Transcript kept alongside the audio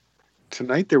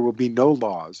tonight there will be no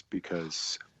laws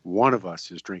because one of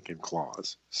us is drinking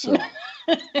Claws. So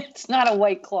it's not a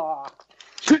White Claw.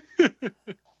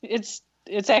 It's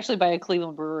actually by a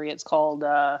Cleveland brewery. It's called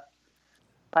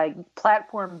by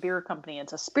Platform Beer Company.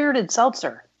 It's a spirited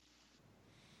seltzer.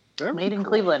 Made in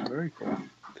Cleveland. Very cool.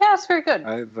 Yeah, it's very good.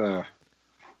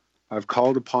 I've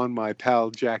called upon my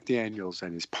pal Jack Daniels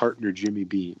and his partner Jimmy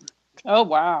Beam. Oh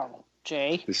wow,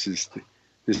 Jay. This is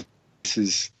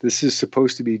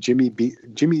supposed to be Jim Beam.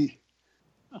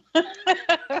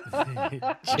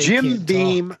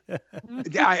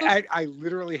 I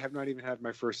literally have not even had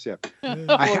my first sip.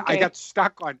 I got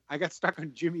stuck on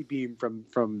Jimmy Beam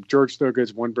from George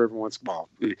Thorogood's One Bourbon, One Scotch.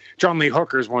 John Lee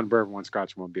Hooker's One Bourbon, One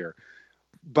Scotch, One Beer.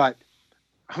 But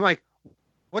I'm like,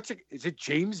 is it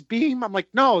James Beam? I'm like,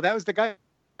 no, that was the guy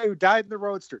who died in the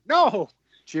Roadster. No,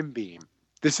 Jim Beam.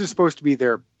 This is supposed to be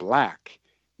their black,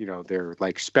 their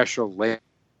like special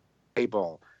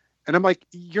label. And I'm like,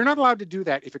 you're not allowed to do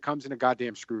that if it comes in a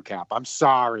goddamn screw cap. I'm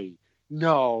sorry.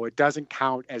 No, it doesn't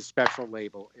count as special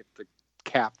label if the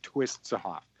cap twists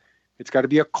off. It's got to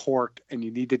be a cork, and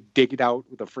you need to dig it out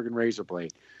with a friggin' razor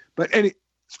blade. But speaking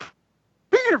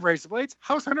of razor blades,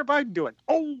 how's Hunter Biden doing?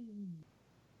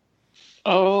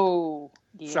 Oh,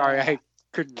 yeah. Sorry, I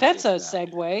couldn't. That's a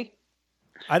segue.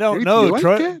 I don't know.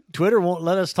 Twitter won't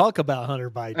let us talk about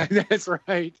Hunter Biden. That's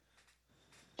right.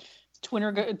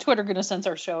 Twitter going to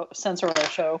censor our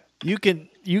show. You can.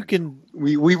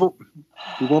 We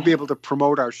won't be able to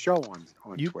promote our show on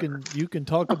Twitter. You can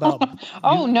talk about.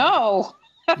 No.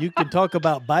 You can talk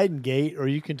about Bidengate, or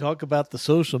you can talk about the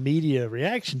social media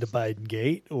reaction to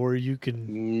Bidengate, or you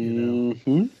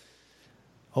can,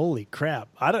 holy crap!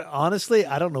 I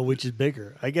don't know which is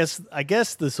bigger. I guess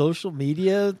the social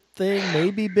media thing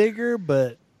may be bigger,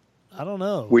 but I don't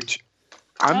know. Which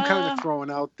I'm kind of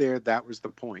throwing out there. That was the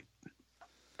point.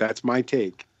 That's my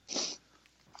take.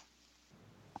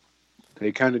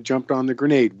 They kind of jumped on the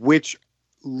grenade, which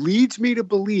leads me to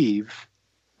believe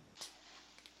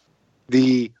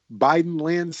the Biden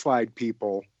landslide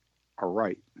people are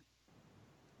right.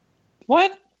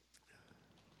 What?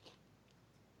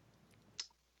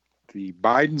 The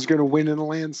Biden's going to win in a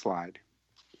landslide.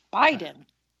 Biden?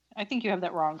 I think you have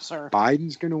that wrong, sir.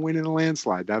 Biden's going to win in a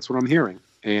landslide. That's what I'm hearing.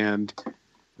 And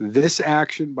this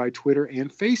action by Twitter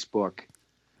and Facebook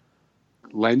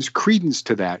lends credence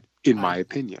to that, in my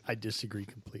opinion. I disagree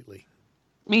completely.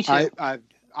 Me too.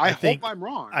 I hope I'm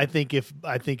wrong. I think if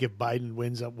Biden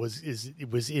wins up was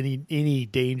any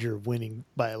danger of winning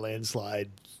by a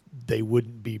landslide, they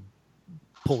wouldn't be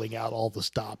pulling out all the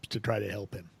stops to try to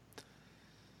help him.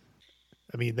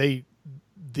 I mean,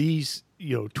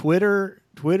 Twitter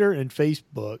and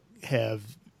Facebook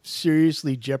have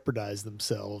seriously jeopardized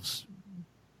themselves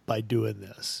by doing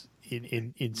this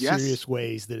in serious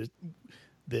ways that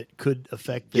could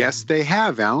affect them. Yes, they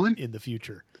have, Alan, in the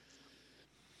future.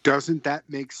 Doesn't that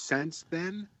make sense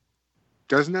then?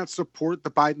 Doesn't that support the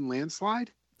Biden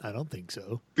landslide? I don't think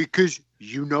so. Because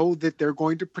that they're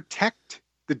going to protect,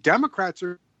 the Democrats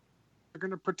are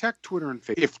going to protect Twitter and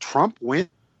Facebook. If Trump wins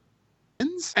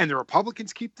and the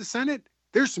Republicans keep the Senate,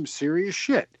 there's some serious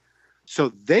shit.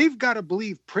 So they've got to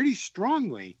believe pretty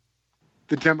strongly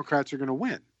the Democrats are going to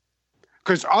win.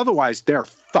 Because otherwise they're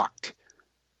fucked.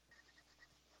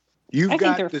 You've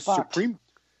got the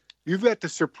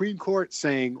Supreme Court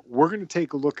saying, we're going to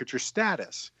take a look at your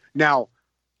status. Now,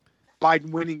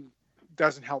 Biden winning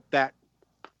doesn't help that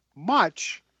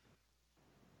much,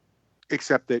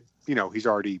 except that, he's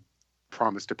already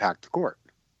promised to pack the court,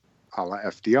 a la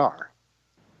FDR.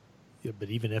 Yeah, but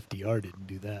even FDR didn't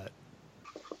do that.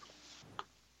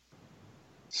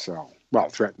 So,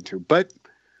 threatened to. But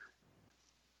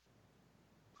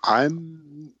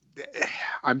I'm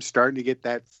starting to get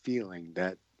that feeling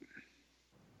that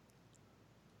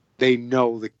they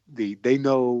know the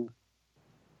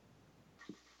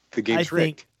game's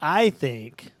rigged. I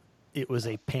think it was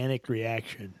a panic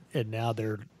reaction, and now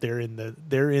they're in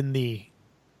the.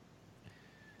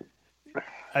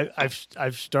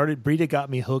 I've started. Brita got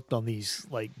me hooked on these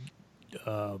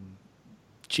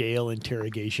jail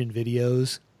interrogation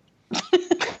videos,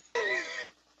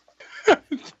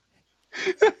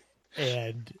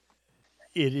 and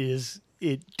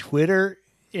Twitter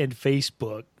and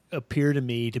Facebook appear to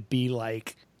me to be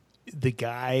like the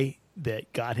guy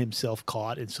that got himself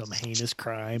caught in some heinous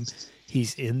crime.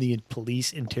 He's in the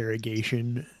police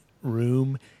interrogation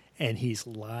room and he's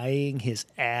lying his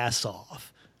ass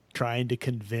off trying to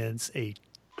convince a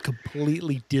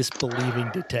completely disbelieving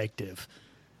detective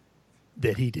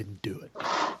that he didn't do it.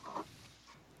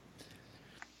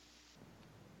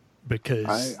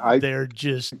 because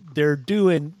they're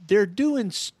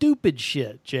doing stupid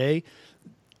shit, Jay.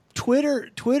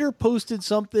 Twitter posted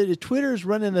something. Twitter's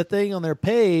running a thing on their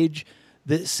page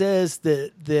that says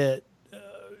that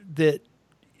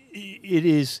it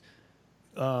is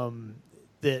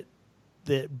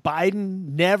that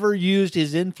Biden never used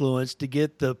his influence to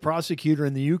get the prosecutor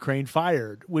in the Ukraine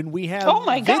fired. When we have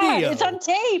God, it's on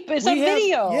tape. It's on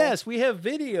video. Yes, we have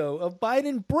video of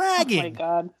Biden bragging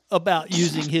God. about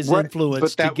using his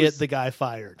influence to get the guy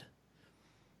fired.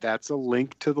 That's a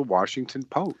link to the Washington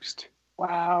Post.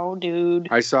 Wow, dude.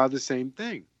 I saw the same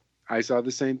thing. They're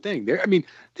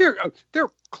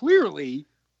clearly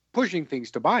pushing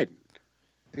things to Biden.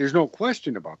 There's no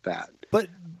question about that. But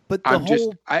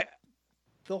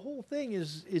the whole thing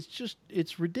is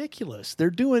it's ridiculous. They're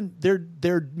doing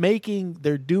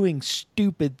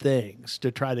stupid things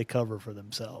to try to cover for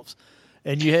themselves.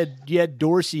 And you had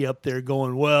Dorsey up there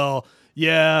going, well,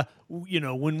 yeah,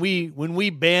 when we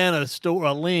ban a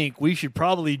link, we should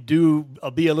probably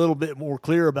be a little bit more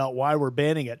clear about why we're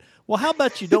banning it. Well, how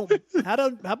about you don't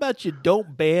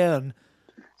ban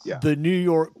the New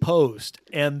York Post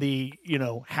and the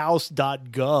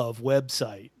house.gov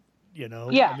website?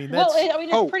 Yeah.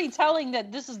 It's pretty telling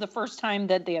that this is the first time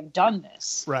that they have done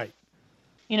this. Right.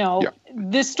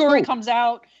 This story comes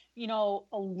out, a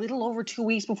little over 2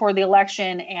 weeks before the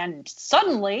election, and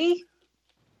suddenly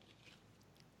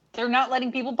they're not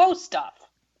letting people post stuff.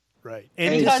 Right.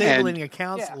 And disabling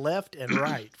accounts left and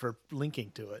right for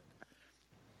linking to it.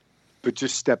 But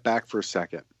just step back for a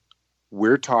second.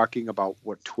 We're talking about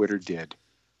what Twitter did.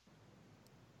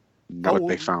 What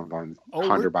they found on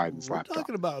Hunter Biden's laptop. We're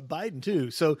talking about Biden too.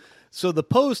 So the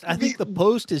Post, I think the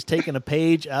Post has taken a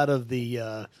page out of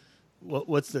the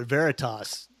what's the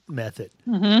Veritas method.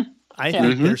 Mm-hmm. I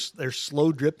think they're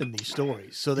slow dripping these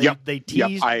stories. So they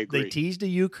teased a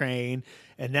Ukraine,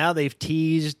 and now they've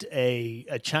teased a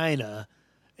China,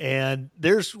 and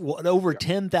there's over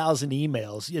 10,000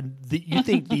 emails. And you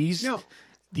think these are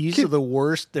the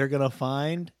worst they're going to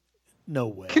find? No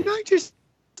way. Can I just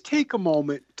take a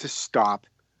moment to stop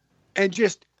and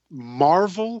just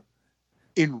marvel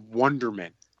in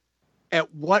wonderment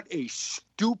at what a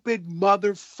stupid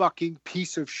motherfucking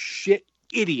piece of shit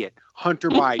idiot Hunter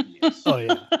Biden is. Oh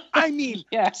yeah. I mean,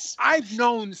 yes. I've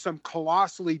known some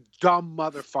colossally dumb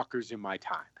motherfuckers in my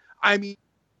time. I mean,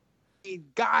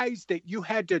 guys that you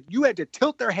had to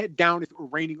tilt their head down if it were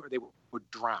raining or they would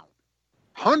drown.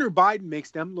 Hunter Biden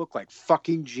makes them look like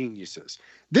fucking geniuses.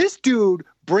 This dude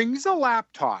brings a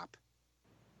laptop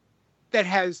that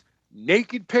has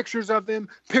naked pictures of him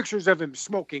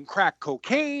smoking crack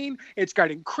cocaine. It's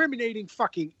got incriminating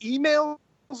fucking emails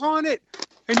on it.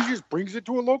 And he just brings it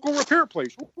to a local repair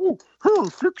place.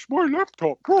 Fix my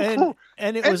laptop.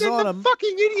 And it was on the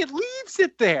fucking idiot leaves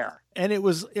it there. And it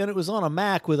was on a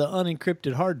Mac with an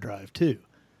unencrypted hard drive too.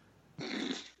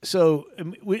 So,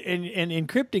 and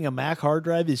encrypting a Mac hard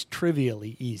drive is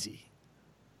trivially easy.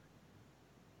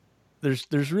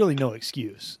 There's really no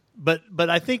excuse. But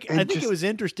I think it was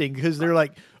interesting because they're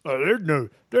like,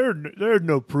 there's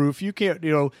no proof. You can't,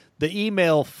 the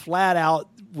email flat out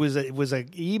was an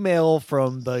email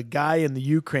from the guy in the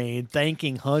Ukraine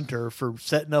thanking Hunter for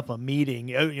setting up a meeting.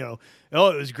 It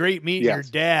was great meeting your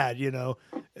dad,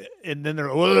 and then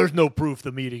there's no proof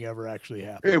the meeting ever actually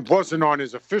happened. It wasn't on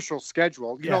his official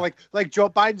schedule. Like Joe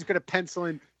Biden's going to pencil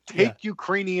in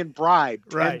Ukrainian bribe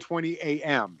 10:20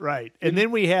 a.m. Right. And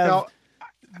then we have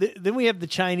the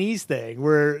Chinese thing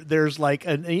where there's like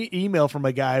an email from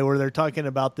a guy where they're talking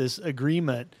about this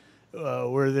agreement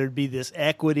where there'd be this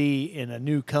equity in a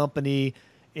new company,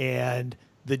 and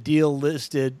the deal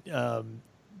listed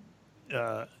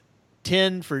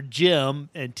 10 for Jim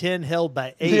and 10 held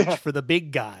by H for the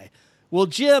big guy. Well,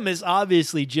 Jim is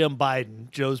obviously Jim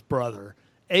Biden, Joe's brother.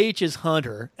 H is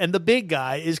Hunter, and the big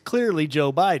guy is clearly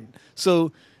Joe Biden.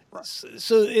 So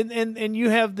you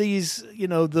have these,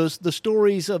 the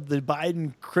stories of the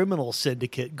Biden criminal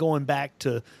syndicate going back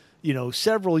to,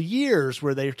 several years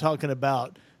where they're talking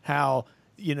about how,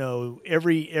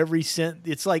 every cent,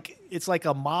 it's like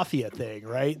a mafia thing,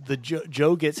 right? The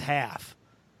Joe gets half.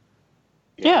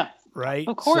 Yeah. Right.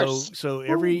 Of course. So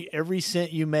every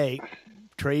cent you make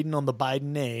trading on the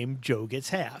Biden name, Joe gets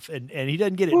half, and he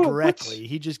doesn't get it directly.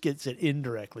 He just gets it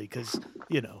indirectly because,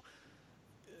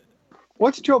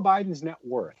 What's Joe Biden's net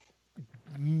worth?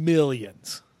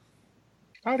 Millions.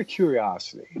 Out of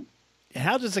curiosity.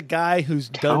 How does a guy who's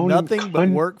done nothing but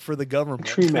work for the government?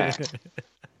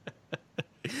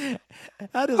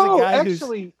 How does a guy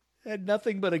who's had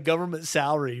nothing but a government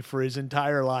salary for his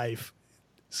entire life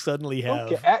suddenly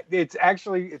have? Okay.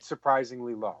 It's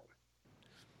surprisingly low.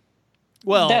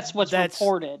 Well, that's what's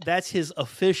reported. That's his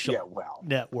official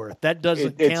net worth. That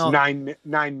doesn't count. It's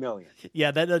 $9 million. Yeah,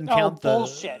 that doesn't count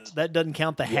bullshit. That doesn't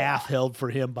count the half held for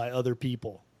him by other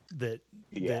people that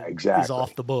exactly is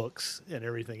off the books and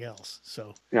everything else.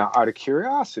 So now, out of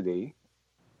curiosity,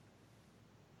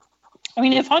 I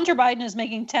mean, if Hunter Biden is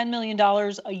making $10 million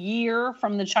a year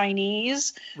from the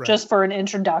Chinese just for an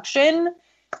introduction,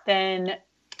 then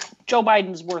Joe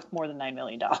Biden's worth more than $9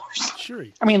 million. Sure.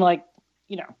 I mean, like,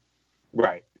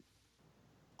 Right.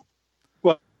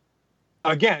 Well,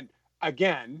 again,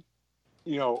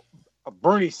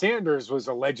 Bernie Sanders was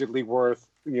allegedly worth,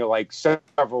 like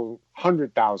several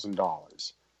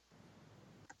 $100,000.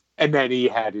 And then he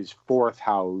had his fourth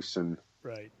house and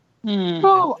right.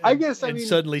 Well, I guess I mean,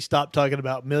 suddenly stopped talking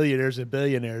about millionaires and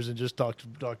billionaires and just talked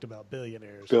about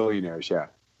billionaires. Billionaires, yeah.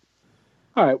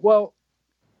 All right. Well,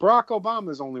 Barack Obama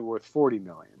is only worth $40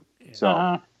 million.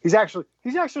 So he's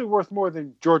actually worth more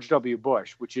than George W.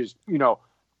 Bush, which is,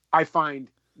 I find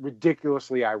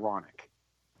ridiculously ironic.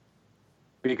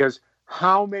 Because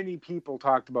how many people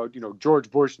talked about, George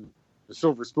Bush and the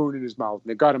silver spoon in his mouth,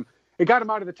 and it got him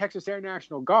out of the Texas Air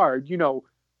National Guard,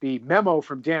 the memo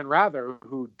from Dan Rather,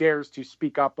 who dares to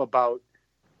speak up about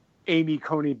Amy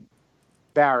Coney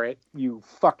Barrett, you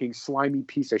fucking slimy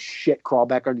piece of shit, crawl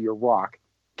back under your rock,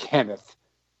 Kenneth.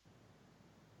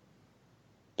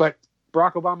 But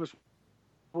Barack Obama's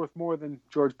worth more than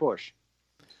George Bush.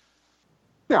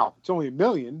 Now, it's only $1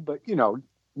 million, but,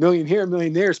 million here, $1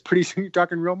 million there is pretty soon you're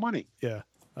talking real money. Yeah,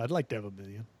 I'd like to have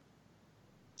 $1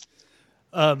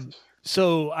 million.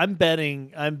 So I'm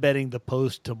betting the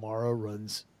Post tomorrow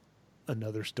runs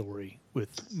another story with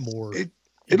more.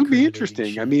 It'll be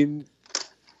interesting. Shit. I mean,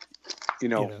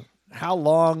 how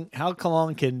long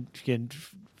can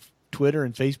Twitter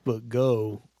and Facebook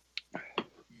go?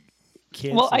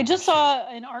 Well, I just saw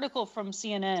an article from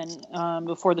CNN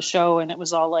before the show, and it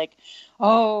was all like,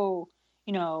 "Oh,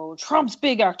 Trump's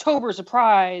big October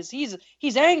surprise. He's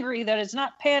angry that it's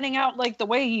not panning out like the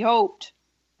way he hoped."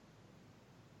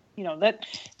 That,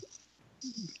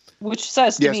 which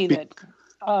says to me that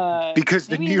because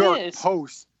the New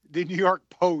York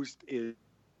Post is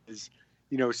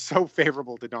so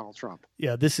favorable to Donald Trump.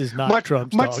 Yeah, this is not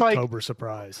Trump's October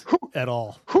surprise at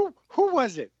all. Who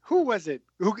was it who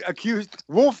accused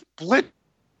Wolf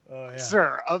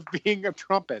Blitzer of being a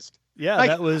Trumpist? Yeah,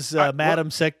 that was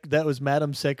Madam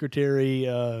Secretary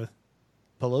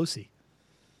Pelosi.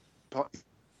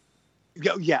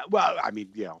 Yeah, well, I mean,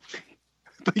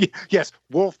 yes,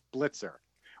 Wolf Blitzer.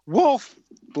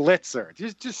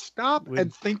 Just stop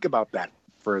and think about that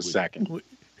for a second.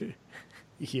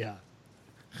 Yeah.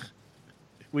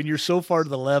 When you're so far to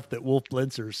the left that Wolf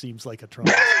Blitzer seems like a Trump.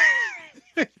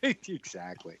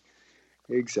 Exactly.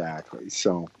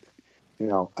 So,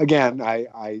 again,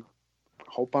 I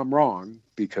hope I'm wrong,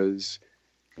 because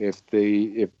if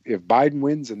Biden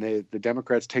wins and the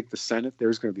Democrats take the Senate,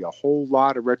 there's going to be a whole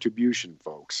lot of retribution,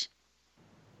 folks.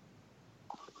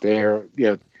 I'll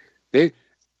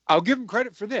give them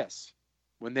credit for this.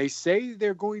 When they say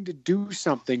they're going to do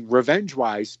something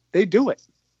revenge-wise, they do it.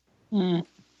 Mm.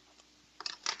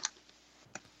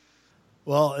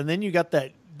 Well, and then you got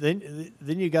that. Then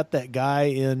you got that guy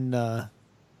in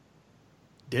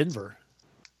Denver.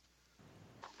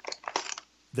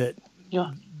 That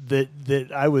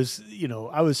I was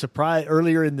surprised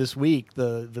earlier in this week,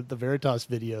 the Veritas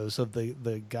videos of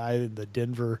the guy in the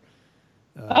Denver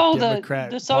Democrat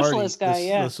the socialist Party,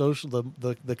 guy,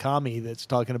 the commie that's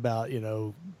talking about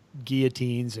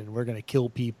guillotines and we're going to kill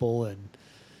people and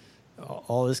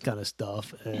all this kind of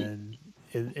stuff, and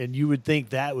you would think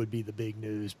that would be the big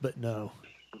news, but no.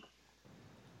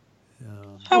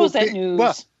 How is that news?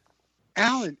 Well,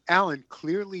 Alan,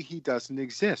 clearly he doesn't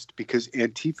exist because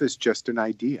Antifa's just an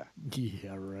idea.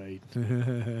 Yeah, right.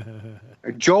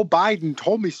 Joe Biden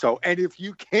told me so. And if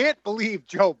you can't believe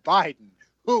Joe Biden,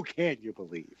 who can you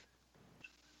believe?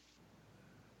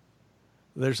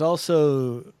 There's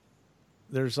also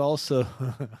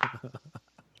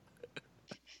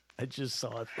I just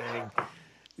saw a thing.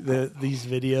 These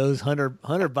videos, Hunter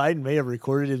Biden may have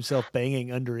recorded himself banging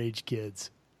underage kids.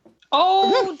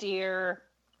 Oh dear.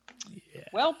 Yeah.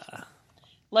 Well,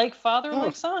 like father,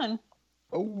 like son.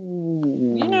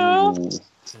 Oh. Yeah.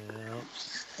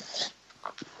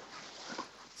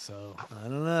 So I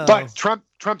don't know. But Trump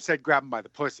said grab him by the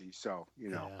pussy, so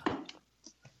Yeah.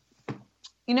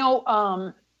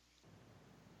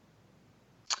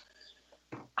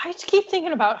 I keep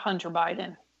thinking about Hunter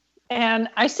Biden. And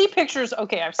I see pictures.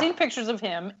 Okay, I've seen pictures of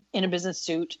him in a business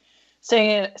suit,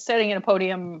 sitting in a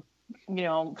podium,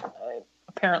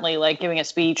 apparently like giving a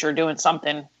speech or doing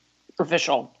something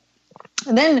official.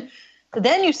 And then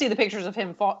Then you see the pictures of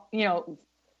him,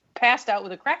 passed out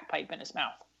with a crack pipe in his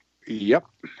mouth. Yep.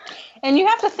 And you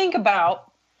have to think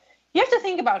about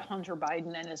Hunter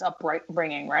Biden and his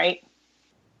upbringing, right?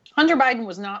 Hunter Biden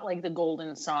was not like the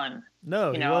golden son.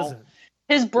 No, he wasn't.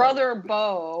 His brother,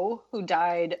 Beau, who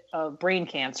died of brain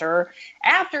cancer,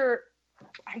 after,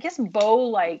 I guess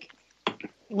Beau,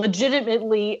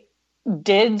 legitimately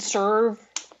did serve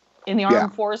in the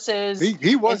armed forces.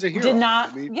 He was a hero. Did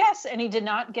not, and he did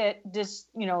not get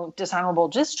dishonorable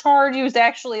discharge. He was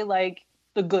actually,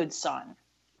 the good son,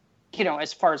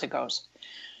 as far as it goes.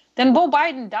 Then Beau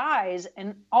Biden dies,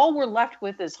 and all we're left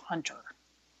with is Hunter.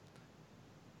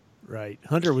 Right.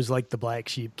 Hunter was like the black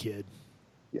sheep kid.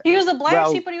 Yeah. He was the black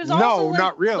sheep, but he was also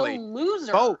not really. The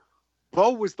loser.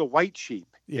 Beau was the white sheep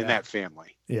in that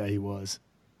family. Yeah, he was.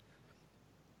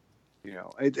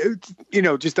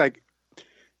 Just like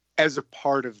as a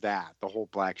part of that, the whole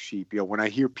black sheep, when I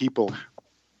hear people,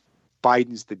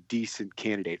 Biden's the decent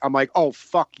candidate, I'm like, oh,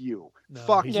 fuck you. No,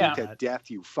 fuck you to death,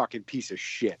 you fucking piece of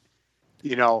shit.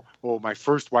 My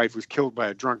first wife was killed by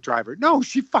a drunk driver. No,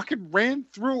 she fucking ran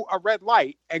through a red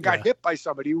light and got hit by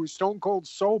somebody who was stone cold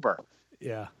sober.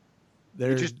 Yeah.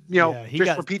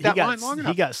 Repeat that line long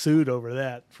enough. He got sued over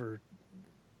that for...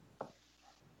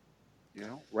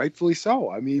 rightfully so.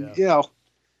 I mean,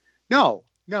 no.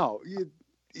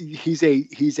 He's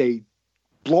a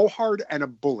blowhard and a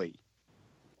bully.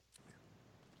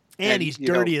 And he's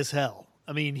dirty as hell.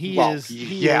 I mean, he is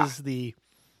the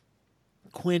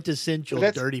quintessential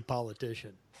dirty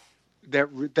politician.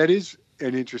 That is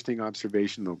an interesting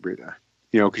observation, though, Britta.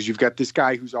 Because you've got this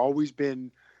guy who's always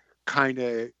been kind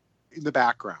of in the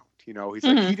background. He's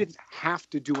like, he didn't have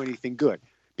to do anything good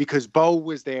because Beau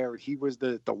was there. He was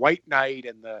the white knight,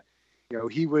 and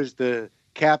he was the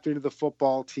captain of the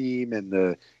football team and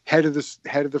the head of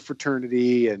the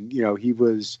fraternity, and he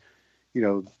was,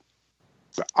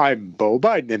 I'm Beau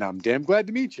Biden, and I'm damn glad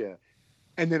to meet you.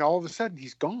 And then all of a sudden,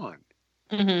 he's gone.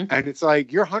 Mm-hmm. And it's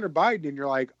like, you're Hunter Biden, and you're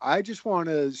like, I just want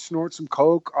to snort some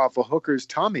coke off a hooker's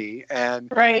tummy,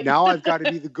 and now I've got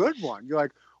to be the good one. You're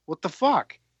like, what the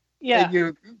fuck? Yeah.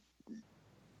 And,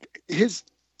 his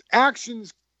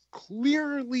actions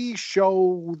clearly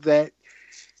show that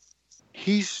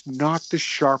he's not the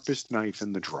sharpest knife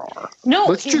in the drawer.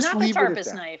 No, he's not the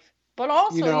sharpest knife. But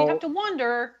also, you have to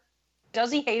wonder,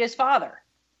 does he hate his father?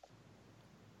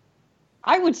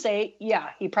 I would say,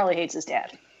 he probably hates his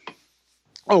dad.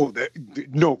 Oh,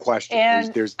 no question.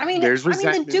 And there's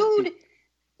resentment.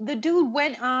 The dude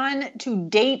went on to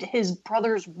date his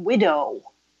brother's widow.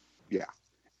 Yeah,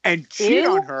 and cheat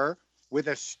on her with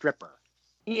a stripper.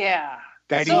 Yeah,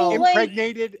 that he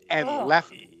impregnated and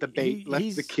left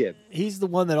the kid. He's the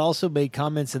one that also made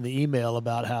comments in the email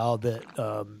about how that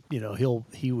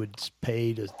he would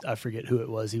pay to, I forget who it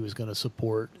was, he was going to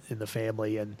support in the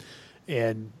family, and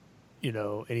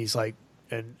he's like,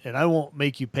 and I won't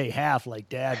make you pay half like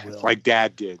Dad will. Like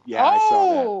Dad did. Yeah, I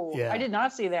saw that. Yeah. I did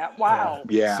not see that. Wow.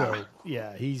 Yeah. So,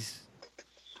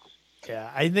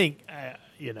 I think,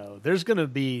 there's going to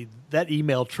be, that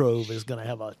email trove is going to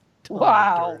have a ton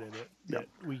of dirt in it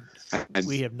that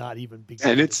we have not even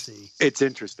begun to see. It's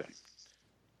interesting.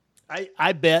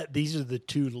 I bet these are the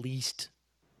two least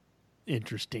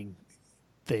interesting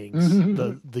things,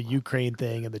 the Ukraine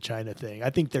thing and the China thing.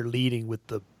 I think they're leading with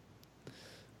the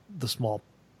small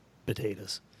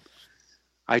potatoes.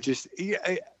 I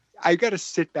got to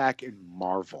sit back and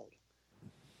marvel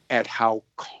at how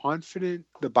confident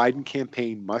the Biden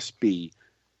campaign must be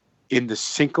in the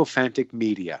sycophantic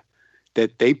media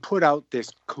that they put out this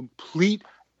complete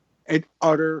and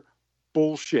utter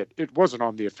bullshit. It wasn't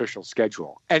on the official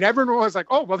schedule. And everyone was like,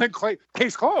 oh, well, then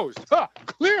case closed. Huh,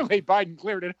 clearly Biden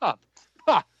cleared it up.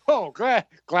 Huh, oh,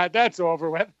 glad that's over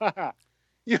with.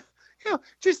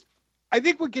 I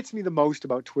think what gets me the most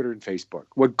about Twitter and Facebook,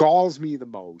 what galls me the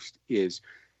most is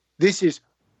this is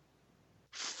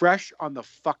fresh on the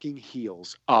fucking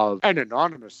heels of an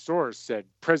anonymous source said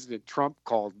President Trump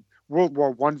called World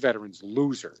War I veterans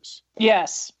losers.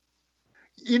 Yes.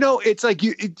 It's like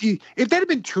if that had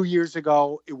been 2 years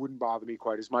ago, it wouldn't bother me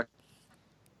quite as much.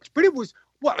 But it was,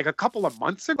 a couple of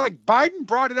months ago? Like, Biden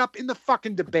brought it up in the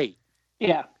fucking debate.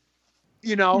 Yeah.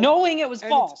 Knowing it was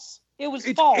false. It was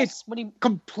false. It's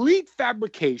complete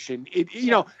fabrication.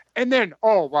 And then,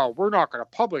 we're not going to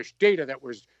publish data that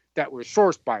was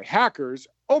sourced by hackers.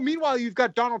 Oh, meanwhile, you've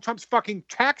got Donald Trump's fucking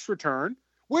tax return.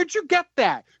 Where'd you get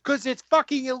that? Because it's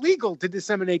fucking illegal to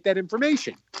disseminate that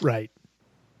information. Right.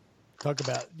 Talk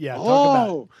about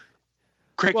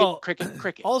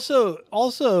cricket.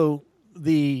 Also,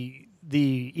 the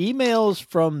emails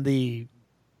from the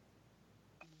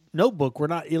notebook were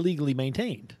not illegally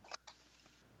maintained.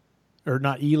 or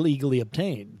not illegally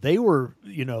obtained. They were,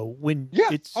 when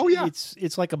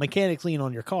it's like a mechanic lien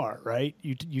on your car, right?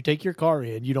 You take your car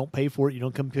in, you don't pay for it, you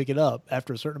don't come pick it up.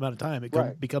 After a certain amount of time,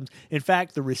 it becomes. In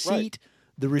fact, the receipt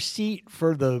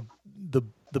for the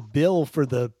bill for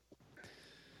the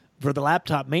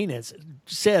laptop maintenance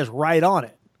says right on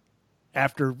it.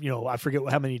 After I forget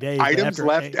how many days. Items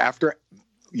left after.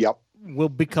 Yep. Will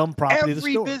become property of the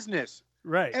store. Every business.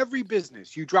 Right. Every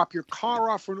business. You drop your car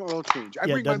off for an oil change. I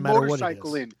bring my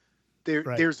motorcycle in.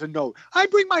 There's a note. I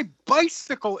bring my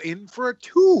bicycle in for a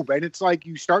tube. And it's like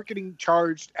you start getting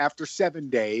charged after 7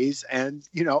 days. And,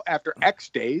 after X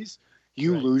days,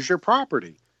 you lose your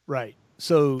property. Right.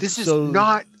 So this is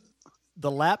not. The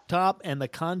laptop and the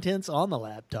contents on the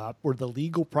laptop were the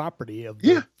legal property of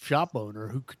the shop owner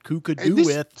who could do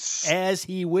with as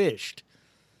he wished.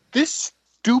 This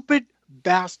stupid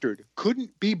bastard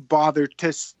couldn't be bothered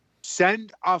to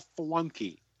send a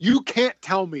flunky. You can't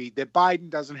tell me that Biden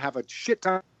doesn't have a shit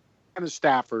ton of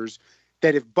staffers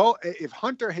that if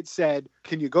Hunter had said,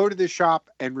 "Can you go to this shop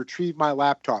and retrieve my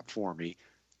laptop for me?"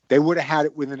 they would have had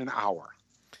it within an hour.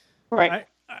 Right.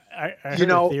 I heard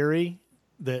a theory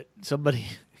that somebody,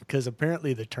 because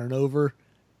apparently the turnover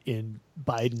among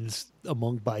Biden's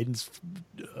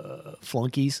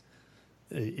flunkies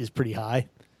is pretty high.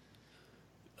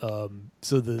 So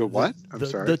the what? I'm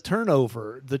sorry. The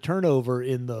turnover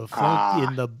in the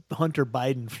in the Hunter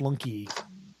Biden flunky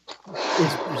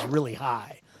is really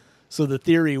high. So the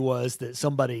theory was that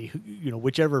somebody,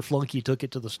 whichever flunky took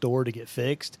it to the store to get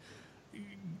fixed,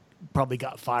 probably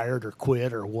got fired or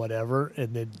quit or whatever,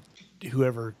 and then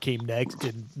whoever came next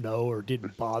didn't know or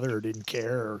didn't bother or didn't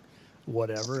care or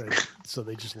whatever, and so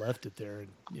they just left it there and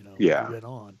went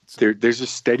on. So. There's a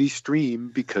steady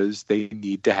stream because they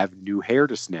need to have new hair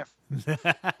to sniff.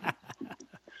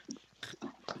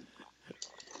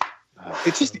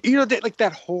 It's just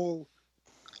that whole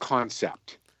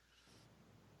concept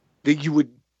that you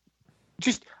would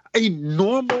just a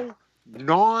normal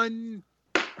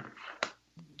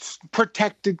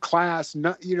non-protected class,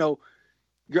 your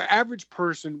average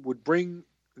person would bring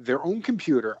their own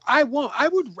computer. I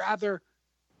would rather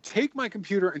take my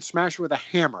computer and smash it with a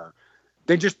hammer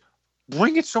than just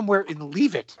bring it somewhere and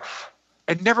leave it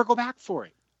and never go back for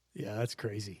it. Yeah, that's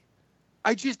crazy.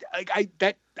 I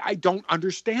don't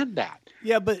understand that.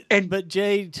 Yeah, but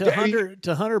Jay, to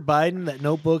Hunter Biden, that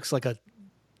notebook's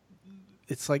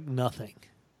it's like nothing.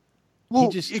 Well, he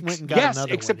just went and got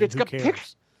another except one. It's got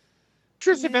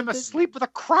pictures of him asleep with a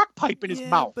crock pipe in his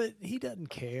mouth. But he doesn't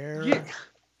care. Yeah.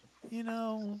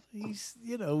 He's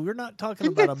we're not talking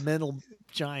about a mental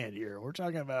giant here. We're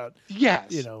talking about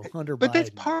Hunter but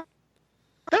Biden.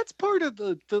 That's part of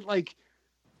the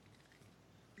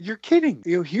you're kidding.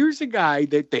 Here's a guy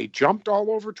that they jumped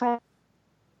all over Trump.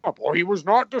 Oh, he was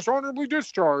not dishonorably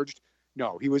discharged.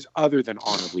 No, he was other than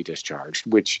honorably discharged,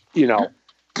 which,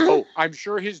 I'm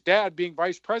sure his dad being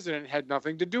vice president had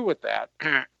nothing to do with that.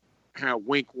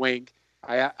 Wink, wink.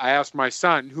 I asked my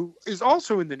son, who is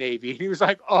also in the Navy, and he was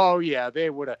like, "Oh yeah, they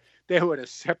would have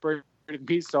separated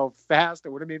me so fast it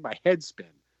would have made my head spin."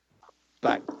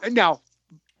 But now,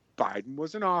 Biden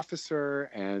was an officer,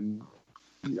 and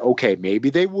okay, maybe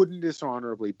they wouldn't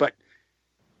dishonorably, but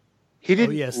he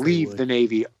didn't leave the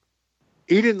Navy.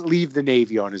 He didn't leave the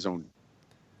Navy on his own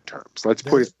terms. Let's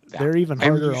put it that way. They're even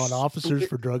harder on officers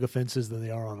for drug offenses than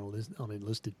they are on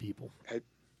enlisted people,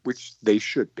 which they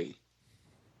should be.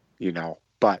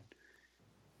 But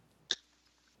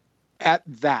at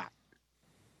that,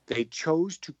 they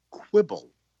chose to quibble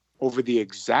over the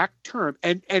exact term.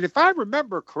 And if I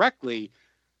remember correctly,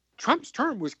 Trump's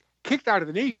term was kicked out of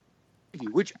the Navy,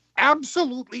 which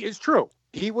absolutely is true.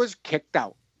 He was kicked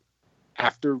out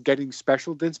after getting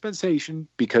special dispensation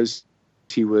because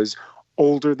he was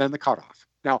older than the cutoff.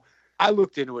 Now, I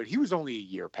looked into it. He was only a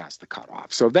year past the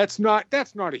cutoff. So that's not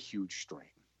a huge strain.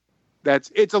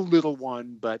 It's a little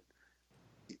one, but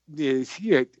it's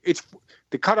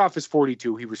the cutoff is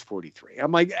 42. He was 43.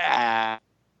 I'm like,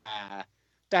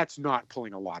 that's not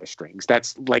pulling a lot of strings.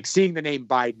 That's like seeing the name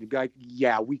Biden and be like,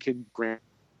 yeah, we can grant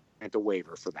a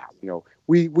waiver for that.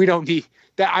 We don't need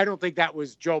that. I don't think that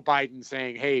was Joe Biden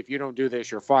saying, "Hey, if you don't do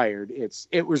this, you're fired."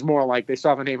 It was more like they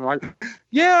saw the name and like,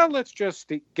 yeah, let's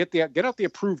just get out the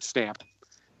approved stamp.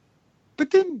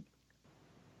 But then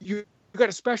you got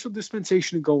a special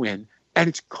dispensation to go in. And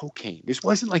it's cocaine. This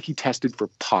wasn't like he tested for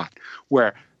pot,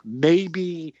 where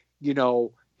maybe,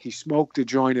 he smoked a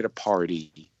joint at a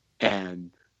party and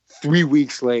 3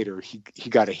 weeks later he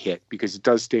got a hit because it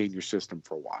does stay in your system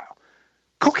for a while.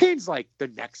 Cocaine's like the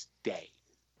next day.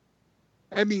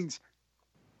 That means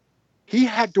he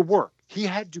had to work. He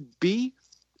had to be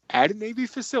at a Navy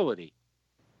facility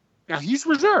Now, he's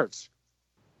reserves.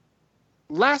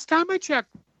 Last time I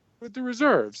checked with the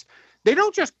reserves, they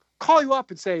don't just call you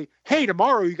up and say, hey,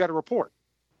 tomorrow you got to report.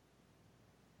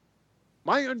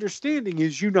 My understanding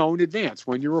is in advance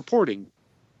when you're reporting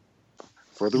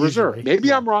for the reserve.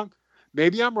 Maybe I'm wrong.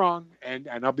 Maybe I'm wrong, and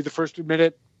I'll be the first to admit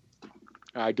it.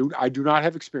 I do not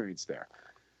have experience there.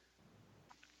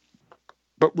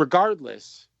 But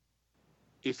regardless,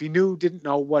 if he knew, didn't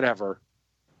know, whatever,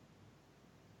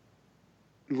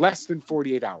 less than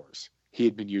 48 hours, he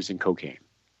had been using cocaine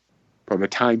from the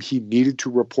time he needed to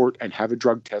report and have a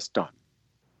drug test done.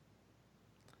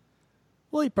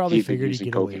 Well, he probably figured he'd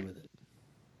get away with it.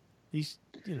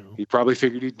 He probably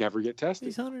figured he'd never get tested.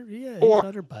 He's Hunter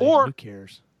Biden. Who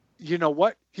cares? You know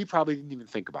what? He probably didn't even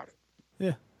think about it.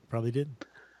 Yeah, probably didn't.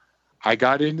 I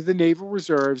got into the Naval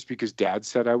Reserves because Dad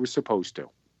said I was supposed to.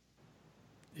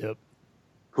 Yep.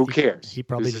 Who cares? He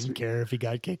probably didn't care if he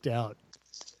got kicked out.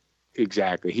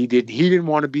 Exactly. He didn't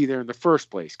want to be there in the first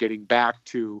place. Getting back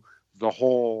to the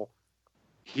whole,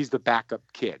 he's the backup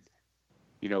kid.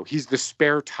 He's the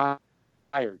spare tire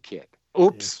kid.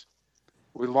 Oops. Yeah.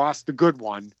 We lost the good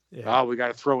one. Yeah. Oh, we got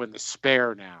to throw in the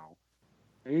spare now.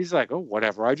 And he's like, oh,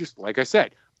 whatever. Like I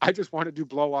said, I just want to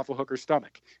blow off a hooker's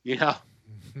stomach,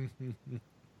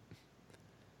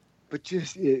 But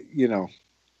just,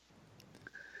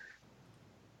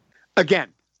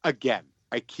 Again,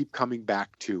 I keep coming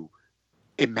back to,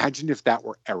 imagine if that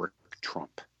were Eric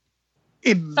Trump.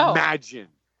 Imagine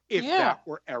if that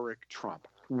were Eric Trump.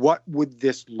 What would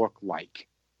this look like?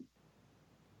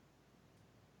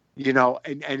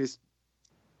 And it's,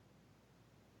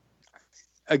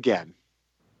 again,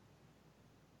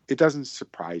 it doesn't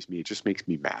surprise me. It just makes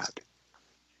me mad.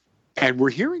 And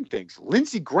we're hearing things.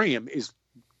 Lindsey Graham is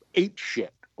ape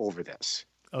shit over this.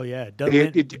 Oh yeah, Doug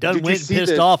Wint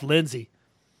pissed off Lindsey.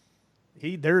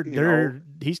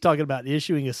 He's talking about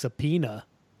issuing a subpoena.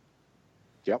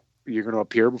 Yep, you're going to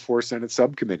appear before Senate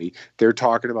subcommittee. They're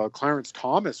talking about Clarence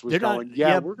Thomas was we're going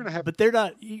to have. But they're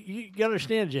not. You got to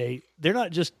understand, Jay. They're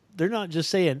not just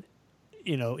saying,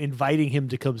 inviting him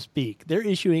to come speak. They're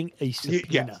issuing a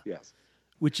subpoena. Yes.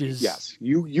 Which is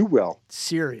you will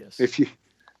serious. If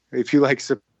you like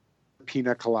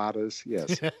subpoena coladas,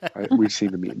 yes, we've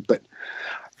seen the meme. But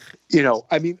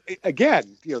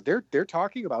again, they're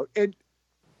talking about, and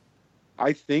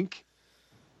I think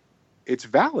it's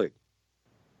valid.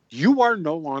 You are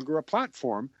no longer a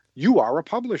platform. You are a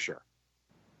publisher.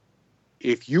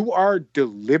 If you are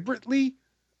deliberately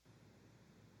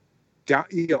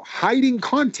hiding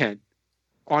content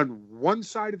on one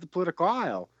side of the political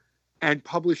aisle and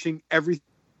publishing everything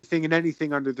and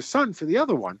anything under the sun for the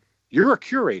other one, you're a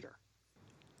curator.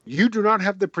 You do not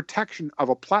have the protection of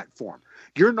a platform.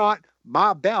 You're not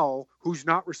Ma Bell, who's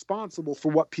not responsible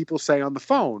for what people say on the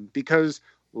phone, because,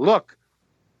 look,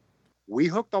 we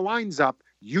hook the lines up,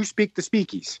 you speak the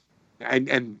speakies,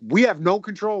 and we have no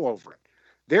control over it.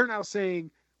 They're now saying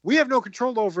we have no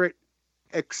control over it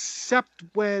except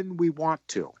when we want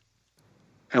to.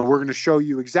 And we're going to show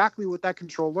you exactly what that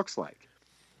control looks like.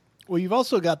 Well, you've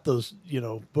also got those,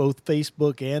 both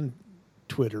Facebook and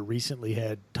Twitter recently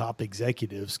had top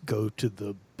executives go to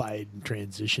the Biden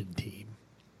transition team.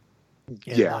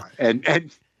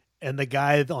 And and the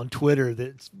guy on Twitter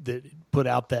that put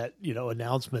out that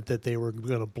announcement that they were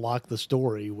going to block the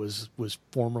story was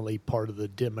formerly part of the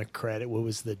Democratic. What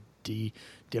was the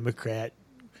Democrat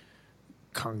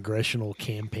Congressional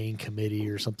Campaign Committee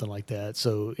or something like that.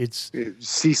 So it's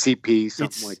CCP,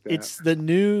 something like that. It's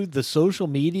the social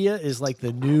media is like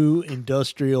the new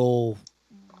industrial,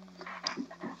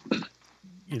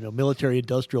 military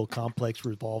industrial complex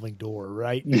revolving door,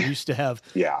 right? You used to have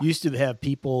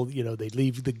people, they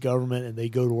leave the government and they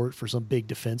go to work for some big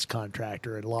defense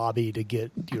contractor and lobby to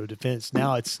get, defense.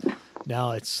 Now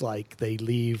it's like they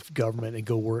leave government and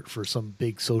go work for some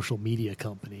big social media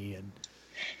company. And,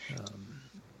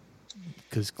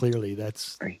 because clearly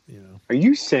that's, Are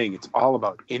you saying it's all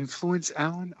about influence,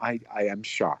 Alan? I am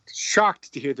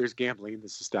shocked to hear there's gambling in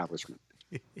this establishment.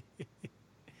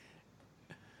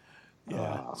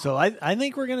 Yeah. So I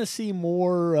think we're going to see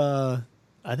more.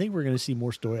 I think we're going to see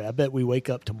more story. I bet we wake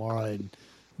up tomorrow and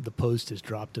the Post has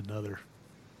dropped another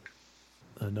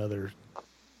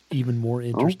even more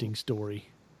interesting story.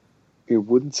 It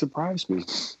wouldn't surprise me.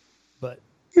 But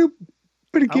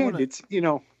again,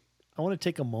 I want to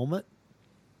take a moment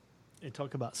and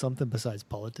talk about something besides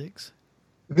politics.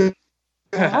 What?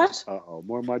 Uh-oh,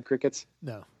 more mud crickets?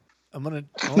 No. I want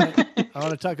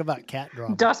to talk about cat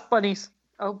drama. Dust bunnies.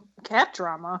 Oh, cat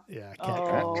drama. Yeah, cat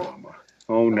drama.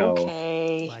 Oh no.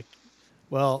 Okay.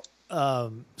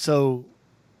 So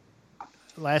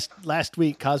last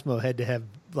week Cosmo had to have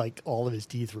like all of his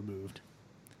teeth removed.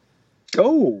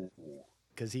 Oh,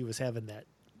 because he was having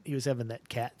that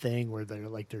cat thing where they're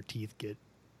like their teeth get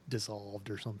dissolved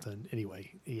or something.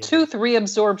 Anyway, tooth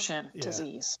reabsorption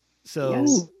disease. So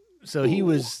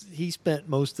he spent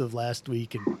most of last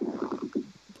week and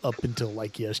up until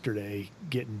like yesterday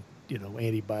getting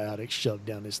antibiotics shoved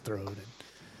down his throat and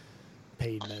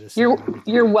pain medicine.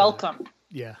 You're welcome.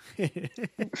 Yeah.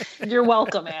 You're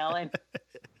welcome, Alan.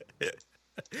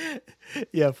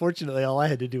 Yeah, fortunately, all I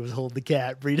had to do was hold the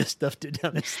cat. Rita stuffed it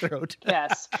down his throat.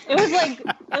 Yes,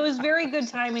 it was very good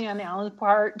timing on Alan's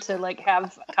part to like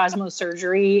have Cosmo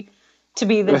surgery to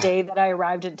be the day that I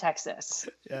arrived in Texas,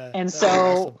 and so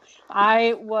awesome.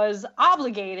 I was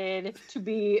obligated to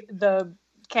be the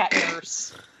cat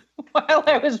nurse while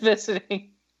I was visiting.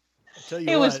 I'll tell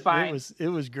you was fine. It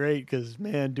was great because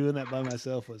man, doing that by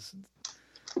myself was.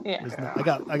 Yeah, I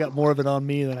got more of it on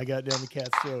me than I got down the cat's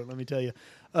throat. Let me tell you.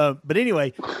 But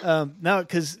anyway, now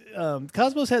because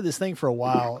Cosmo's had this thing for a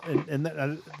while, and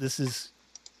this is,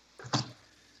 I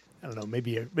don't know,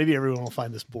 maybe everyone will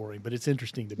find this boring, but it's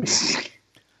interesting to me.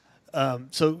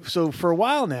 So for a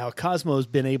while now, Cosmo's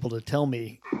been able to tell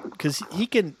me because he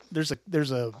can. There's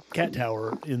a cat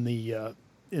tower in the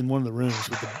in one of the rooms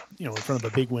with the in front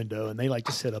of a big window, and they like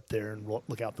to sit up there and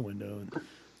look out the window and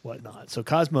whatnot. So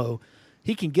Cosmo.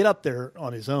 He can get up there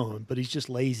on his own, but he's just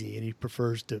lazy and he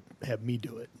prefers to have me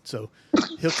do it. So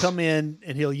he'll come in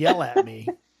and he'll yell at me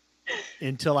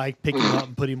until I pick him up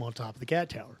and put him on top of the cat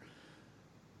tower.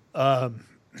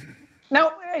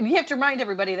 Now you have to remind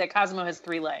everybody that Cosmo has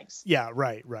 3 legs. Yeah,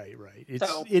 right.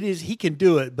 It is. He can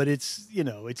do it, but it's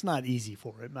it's not easy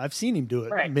for him. I've seen him do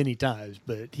it many times,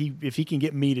 but if he can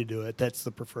get me to do it, that's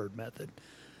the preferred method.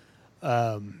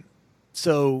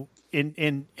 So.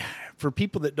 And for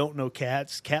people that don't know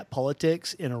cat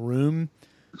politics in a room,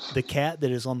 the cat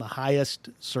that is on the highest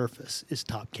surface is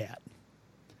top cat.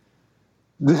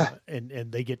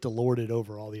 And they get to lord it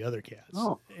over all the other cats.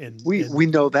 Oh, we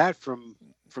know that from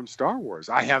Star Wars.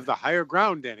 I have the higher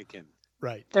ground, Anakin.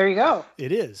 Right. There you go.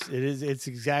 It is. It's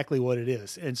exactly what it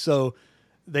is. And so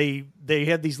they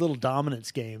have these little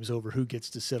dominance games over who gets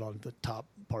to sit on the top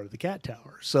part of the cat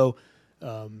tower. So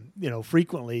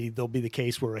frequently there'll be the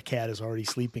case where a cat is already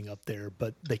sleeping up there,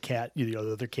 but the cat, the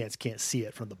other cats can't see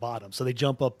it from the bottom. So they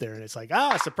jump up there and it's like,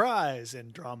 surprise,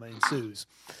 and drama ensues.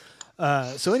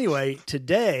 So anyway,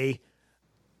 today,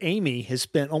 Amy has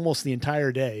spent almost the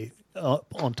entire day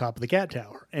up on top of the cat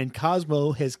tower, and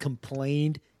Cosmo has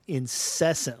complained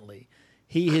incessantly.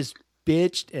 He has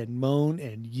bitched and moaned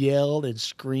and yelled and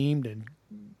screamed and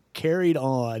carried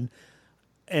on.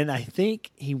 And I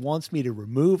think he wants me to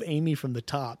remove Amy from the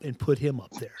top and put him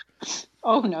up there.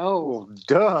 Oh no! Well,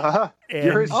 duh! And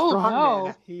You're a strong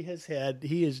man. He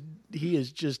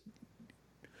has just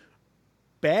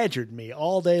badgered me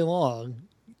all day long.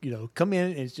 Come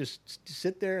in and just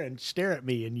sit there and stare at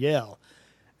me and yell.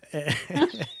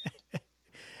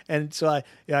 And so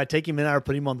I take him in. I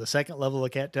put him on the second level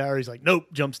of the cat tower. He's like, nope,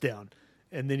 jumps down.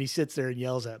 And then he sits there and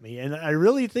yells at me. And I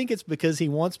really think it's because he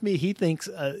wants me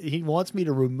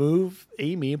to remove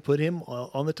Amy and put him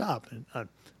on the top. And of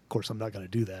course, I'm not going to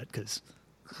do that because,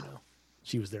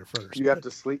 she was there first. You have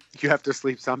to sleep. You have to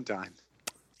sleep sometime.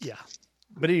 Yeah.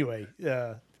 But anyway,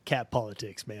 cat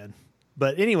politics, man.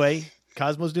 But anyway,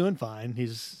 Cosmo's doing fine.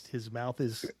 His mouth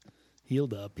is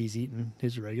healed up. He's eating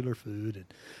his regular food,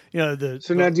 and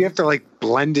So now, do you have to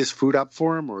blend his food up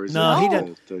for him, or is he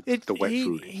doesn't? The wet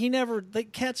food. He never.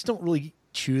 Cats don't really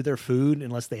chew their food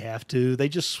unless they have to.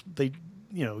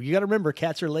 You got to remember,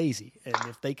 cats are lazy, and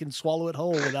if they can swallow it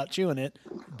whole without chewing it,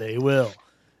 they will.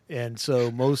 And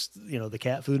so most, the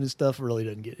cat food and stuff really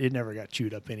it never got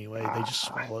chewed up anyway. They just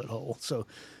swallow it whole. So,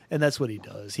 and that's what he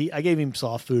does. I gave him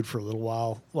soft food for a little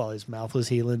while his mouth was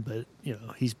healing, but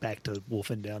he's back to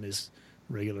wolfing down his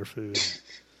regular food.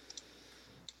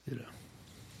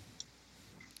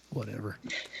 Whatever.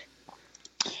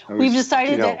 We've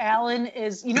decided that Alan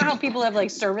is. You know how people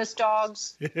have service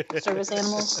dogs, service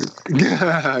animals.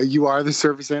 You are the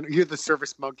service animal. You're the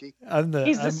service monkey.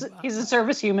 He's a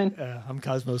service human. I'm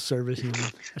Cosmo's service human.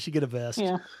 I should get a vest.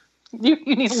 Yeah, you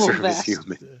need a little service vest.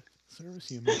 Human. Service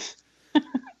human.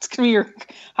 It's gonna be your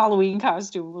Halloween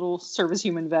costume, a little service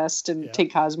human vest, and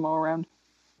take Cosmo around.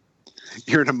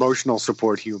 You're an emotional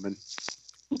support human.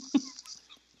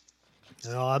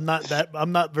 No, I'm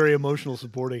not very emotional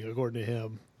supporting, according to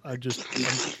him.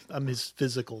 I'm his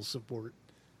physical support.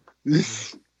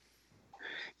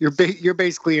 You're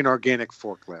basically an organic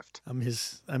forklift. I'm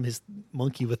his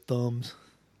monkey with thumbs.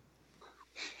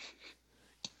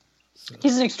 So.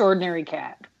 He's an extraordinary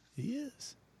cat. He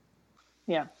is.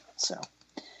 Yeah. So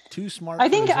Too smart. I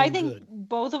think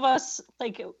both of us,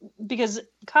 like, because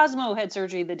Cosmo had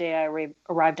surgery the day I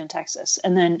arrived in Texas,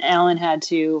 and then Alan had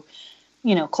to,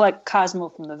 collect Cosmo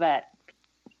from the vet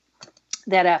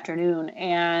that afternoon.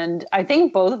 And I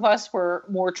think both of us were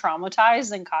more traumatized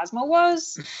than Cosmo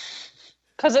was,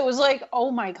 because it was like, oh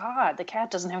my God, the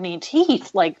cat doesn't have any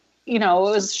teeth. Like, it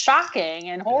was shocking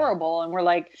and horrible. And we're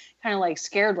like, kind of like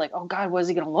scared, like, oh God, what is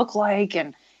he going to look like?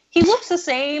 And he looks the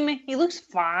same. He looks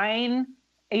fine.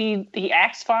 He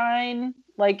acts fine,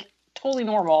 like totally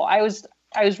normal. I was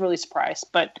really surprised,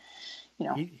 but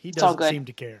he doesn't seem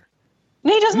to care.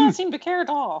 He does not seem to care at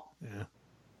all. Yeah.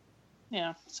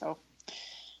 Yeah. So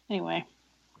anyway.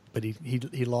 But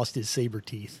he lost his saber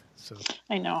teeth. So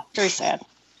I know, very sad.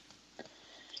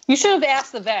 You should have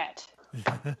asked the vet.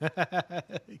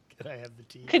 Could I have the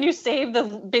teeth? Can you save the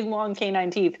big long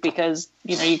canine teeth, because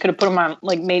you could have put them on,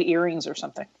 like, made earrings or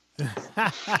something.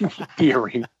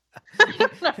 Earring.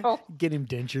 No. Get him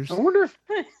dentures. I wonder if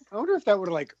that would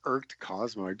have like irked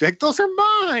Cosmo. Like, those are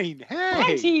mine. Hey,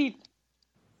 my teeth.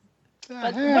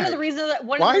 But one of the reasons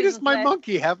why does my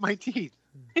monkey have my teeth?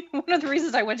 One of the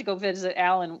reasons I went to go visit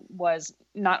Alan was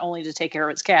not only to take care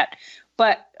of his cat,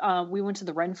 but we went to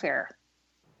the Ren Fair.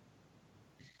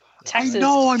 Texas. I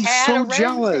know. I'm so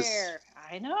jealous. Fair.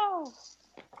 I know.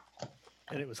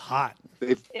 And it was hot.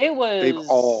 They've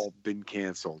all been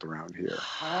canceled around here.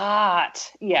 Hot.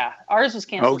 Yeah. Ours was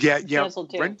canceled. Oh, yeah.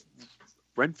 Canceled too.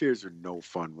 Ren fairs are no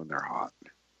fun when they're hot.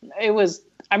 It was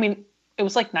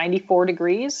like 94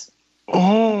 degrees.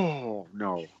 Oh,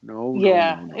 no.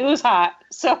 Yeah, no. It was hot.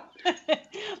 So, but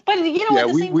at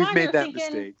the same we've time, made that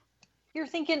mistake. You're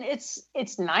thinking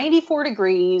it's 94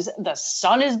 degrees. The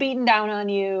sun is beating down on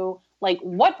you. Like,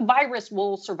 what virus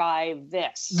will survive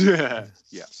this?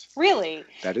 Yes. Really?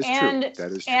 That is true.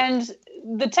 That is true. And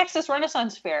the Texas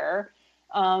Renaissance Fair,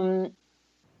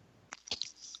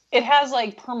 it has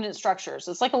like permanent structures.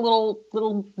 It's like a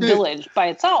little village by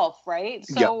itself, right?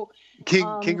 So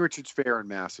King Richard's Fair in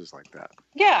Mass is like that.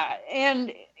 Yeah,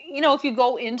 and if you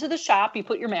go into the shop, you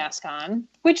put your mask on,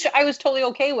 which I was totally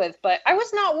okay with, but I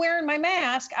was not wearing my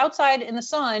mask outside in the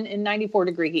sun in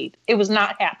 94-degree heat. It was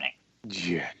not happening.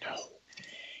 Yeah, no.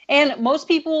 And most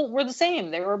people were the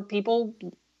same. There were people,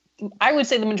 I would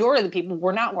say the majority of the people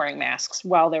were not wearing masks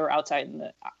while they were outside in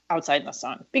the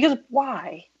sun. Because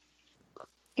why?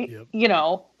 Yep.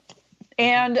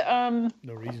 And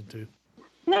no reason to.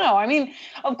 No, I mean,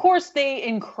 of course they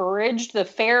encouraged the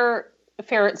fair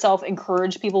itself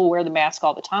encouraged people to wear the mask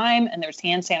all the time, and there's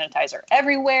hand sanitizer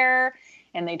everywhere,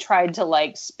 and they tried to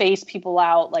like space people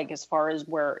out, like as far as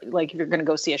where, like if you're going to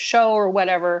go see a show or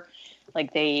whatever,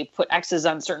 like they put X's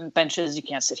on certain benches, you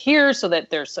can't sit here, so that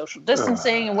there's social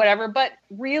distancing and whatever. But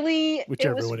really, which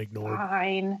everyone ignored.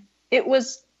 Fine. It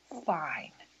was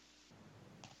fine.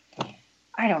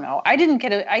 I don't know. I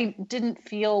didn't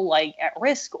feel like at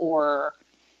risk or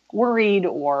worried,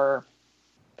 or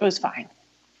it was fine.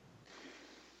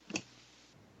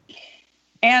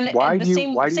 And the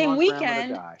same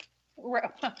weekend,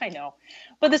 I know,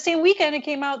 but the same weekend it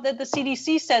came out that the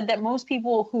CDC said that most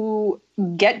people who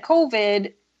get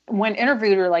COVID, when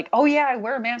interviewed, are like, "Oh yeah, I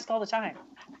wear a mask all the time."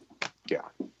 Yeah,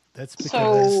 that's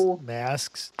because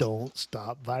masks don't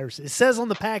stop viruses. It says on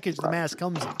the package the mask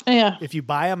comes in. Yeah. If you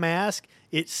buy a mask,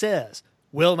 it says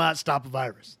will not stop a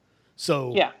virus.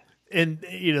 So yeah. And the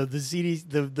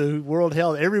CDC, the World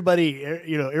Health,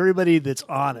 everybody that's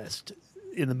honest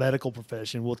in the medical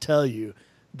profession will tell you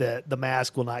that the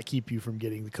mask will not keep you from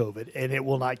getting the COVID, and it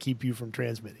will not keep you from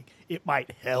transmitting. It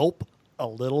might help a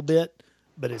little bit,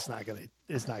 but it's not gonna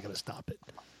stop it.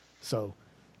 So,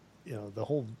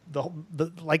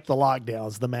 like the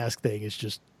lockdowns, the mask thing is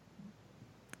just,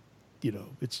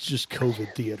 it's just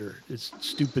COVID theater. It's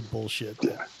stupid bullshit.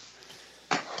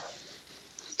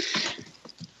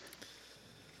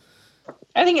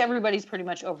 I think everybody's pretty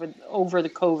much over the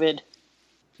COVID.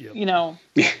 Yep.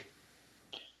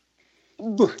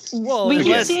 Well,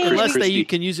 unless they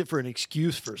can use it for an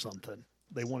excuse for something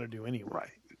they want to do anyway.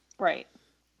 Right.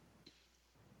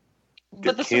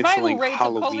 But the survival rates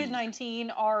of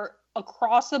COVID-19 are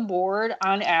across the board,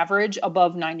 on average,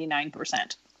 above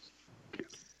 99%.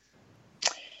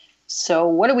 So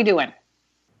what are we doing?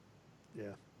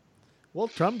 Yeah. Well,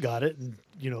 Trump got it, and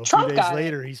a Trump few days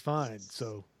later, he's fine.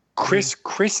 So Chris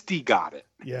Christie got it.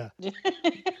 Yeah.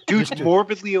 Dude's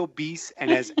morbidly obese and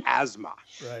has asthma.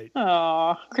 Right.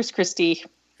 Oh, Chris Christie.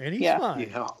 And he's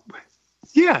fine.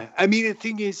 Yeah. I mean, the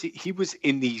thing is, he was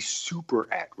in the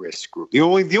super at-risk group. The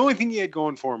only thing he had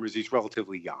going for him is he's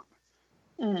relatively young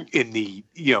in the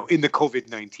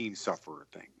COVID-19 sufferer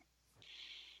thing.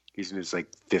 He's in his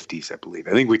 50s, I believe.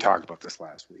 I think we talked about this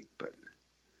last week, but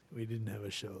We didn't have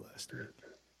a show last week.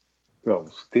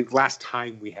 Well, the last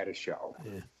time we had a show.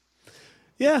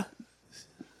 Yeah.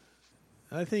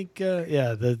 I think,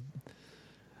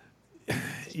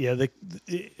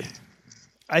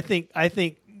 I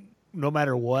think no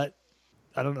matter what,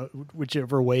 I don't know,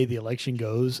 whichever way the election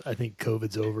goes, I think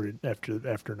COVID's over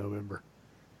after November.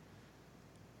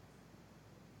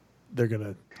 They're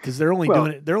gonna, because they're only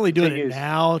doing it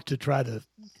now to try to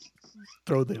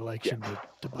throw the election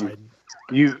to Biden.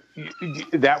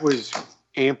 That was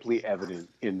amply evident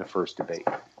in the first debate,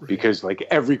 because like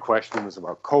every question was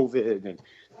about COVID, and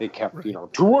they kept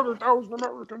 200,000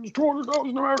 Americans,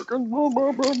 200,000 Americans. Blah,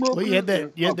 blah, blah, blah. Well, you had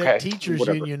that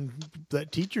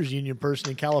teachers union person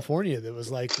in California that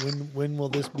was like, when will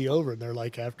this be over? And they're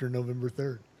like, after November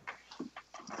 3rd.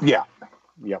 Yeah.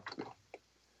 Yep.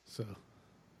 So.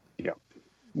 Yep.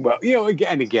 Well,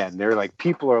 again, they're like,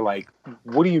 people are like,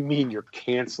 what do you mean you're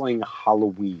canceling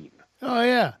Halloween? Oh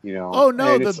yeah. Oh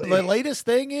no, the latest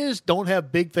thing is don't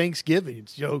have big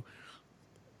Thanksgivings.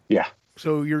 Yeah.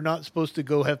 So you're not supposed to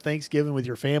go have Thanksgiving with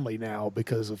your family now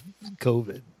because of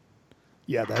COVID.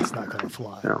 Yeah, that's not going to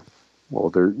fly. No. Well,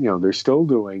 they're still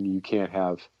doing. You can't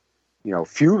have,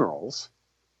 funerals.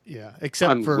 Yeah,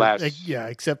 except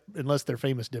unless they're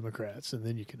famous Democrats, and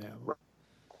then you can have them.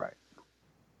 Right.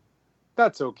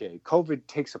 That's okay. COVID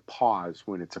takes a pause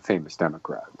when it's a famous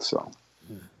Democrat. So.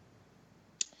 Yeah.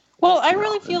 Well, I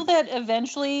really feel that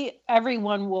eventually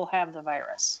everyone will have the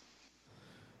virus.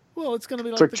 Well, it's going to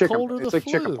be like the cold or the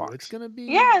flu. It's going to be...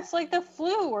 Yeah, it's like the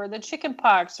flu or the chicken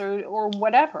pox or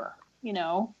whatever,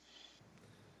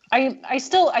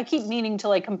 I keep meaning to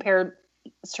like compare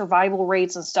survival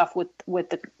rates and stuff with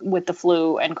the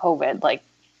flu and COVID,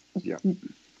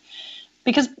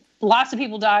 because lots of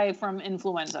people die from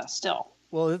influenza still.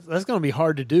 Well, that's going to be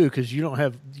hard to do because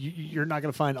you're not going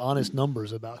to find honest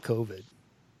numbers about COVID.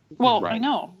 Well, right. I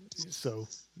know. So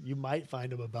you might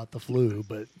find them about the flu,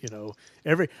 but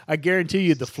I guarantee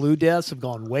you the flu deaths have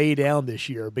gone way down this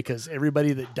year because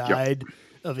everybody that died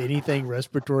of anything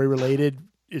respiratory related,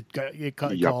 it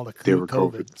called a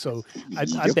COVID. So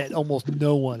I bet almost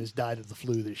no one has died of the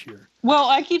flu this year. Well,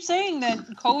 I keep saying that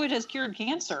COVID has cured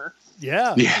cancer.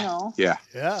 Yeah.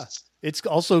 Yeah. It's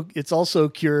also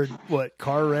cured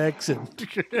car wrecks and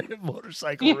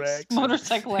motorcycle wrecks.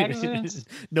 Motorcycle accidents.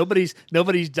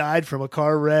 Nobody's died from a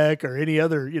car wreck or any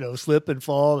other, slip and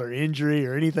fall or injury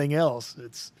or anything else.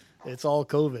 It's all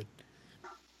COVID.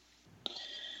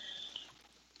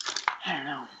 I don't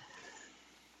know.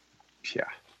 Yeah.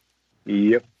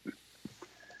 Yep.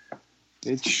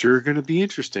 It's sure going to be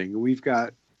interesting. We've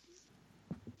got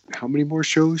how many more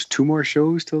shows? 2 more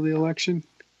shows till the election?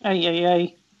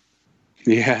 Ay.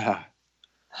 Yeah.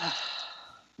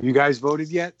 You guys voted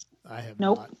yet? I have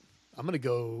nope. not. I'm gonna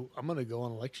go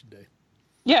on election day.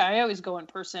 Yeah, I always go in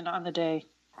person on the day.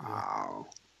 Wow.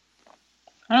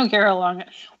 I don't care how long.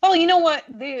 Well, you know what?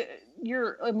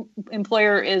 Your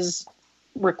employer is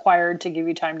required to give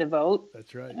you time to vote.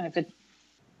 That's right. And if it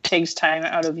takes time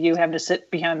out of you having to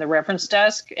sit behind the reference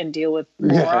desk and deal with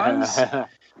morons, I'm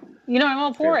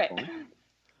all for it.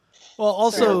 Well,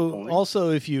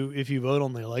 also, if you vote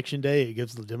on the election day, it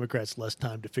gives the Democrats less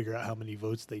time to figure out how many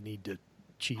votes they need to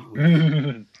cheat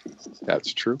with.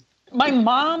 That's true. I know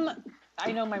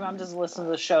my mom doesn't listen to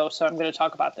the show, so I'm going to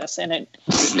talk about this. And and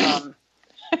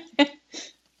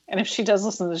if she does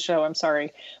listen to the show, I'm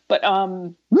sorry, but I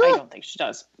don't think she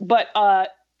does. But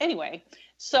anyway,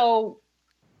 so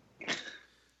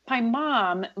my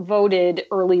mom voted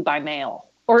early by mail,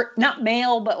 or not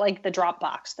mail, but like the drop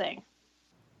box thing.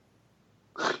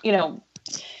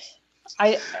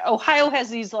 Ohio has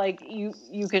these like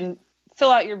you can fill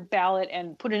out your ballot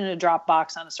and put it in a drop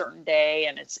box on a certain day,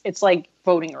 and it's like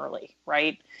voting early,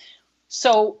 right?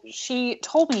 So she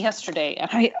told me yesterday,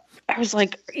 and I was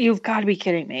like, you've got to be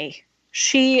kidding me.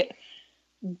 She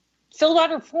filled out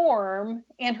her form,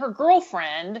 and her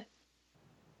girlfriend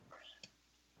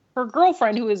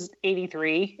who is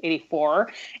 83,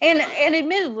 84, and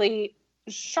admittedly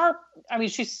sharp. I mean,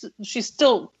 she's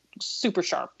still super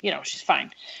sharp, she's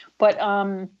fine. But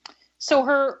so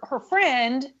her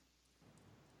friend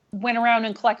went around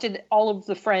and collected all of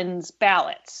the friends'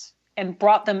 ballots and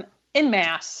brought them en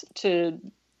masse to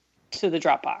the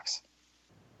drop box.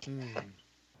 And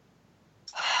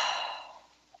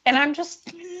I'm like,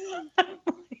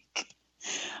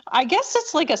 I guess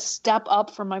it's like a step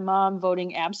up from my mom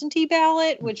voting absentee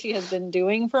ballot, which she has been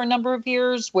doing for a number of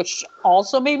years, which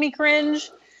also made me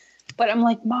cringe. But I'm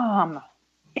like, Mom,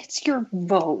 it's your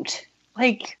vote.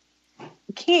 Like,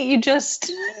 can't you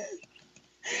just,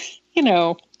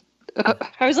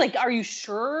 I was like, are you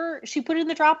sure she put it in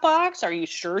the Dropbox? Are you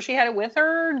sure she had it with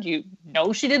her? Do you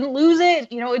know she didn't lose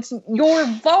it? You know, it's your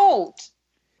vote.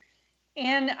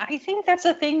 And I think that's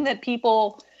a thing that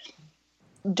people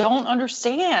don't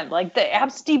understand. Like the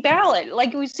absentee ballot,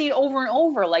 like we see it over and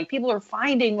over. Like people are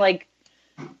finding like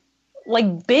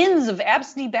bins of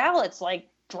absentee ballots, like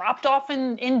dropped off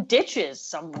in ditches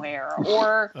somewhere,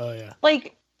 or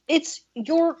like it's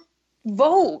your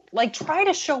vote. Like try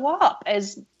to show up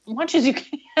as much as you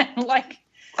can. Like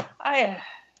I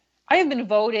have been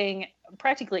voting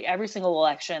practically every single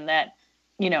election that,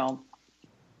 you know,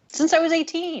 since I was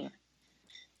 18,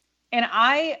 and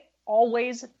I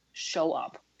always show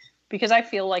up because I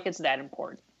feel like it's that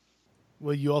important.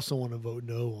 Well, you also want to vote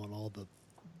no on all the.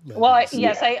 Well,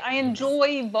 yes, I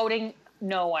enjoy voting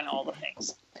no on all the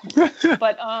things,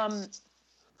 but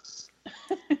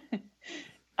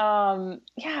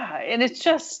yeah, and it's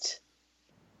just,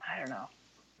 I don't know,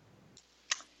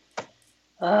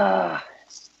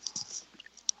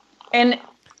 and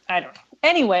I don't know.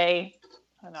 Anyway,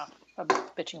 enough of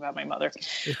bitching about my mother.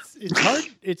 It's hard.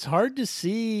 It's hard to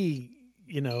see.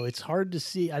 You know, it's hard to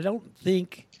see. I don't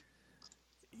think.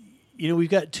 You know, we've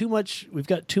got too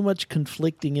much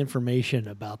conflicting information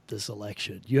about this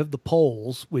election. You have the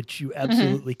polls, which you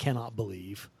absolutely cannot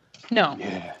believe. No.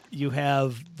 Yeah. You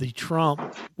have the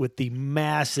Trump with the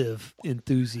massive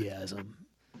enthusiasm.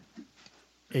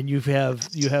 And you have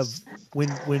when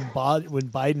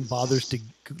Biden bothers to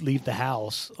leave the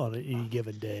house on any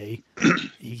given day,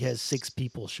 he has 6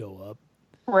 people show up.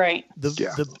 Right.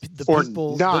 The or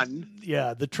people, none.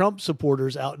 The Trump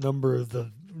supporters outnumber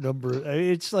the number.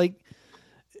 It's like,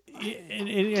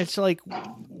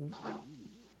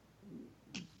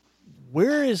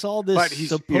 where is all this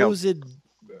supposed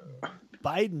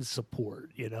Biden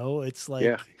support? You know, it's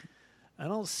like I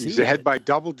don't see. He's ahead by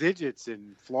double digits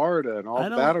in Florida and all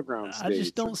the battleground states. I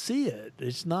just don't see it.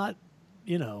 It's not.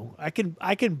 You know, I can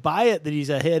buy it that he's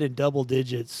ahead in double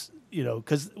digits. You know,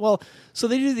 because so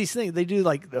they do these things. They do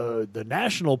like the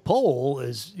national poll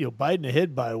is Biden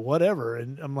ahead by whatever,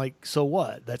 and I'm like, so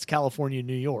what? That's California,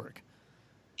 New York,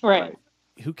 right?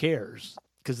 Who cares?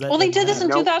 Because they did this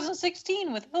in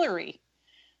 2016 with Hillary.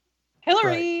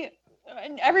 Hillary,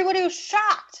 and everybody was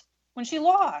shocked when she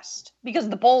lost because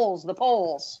the polls.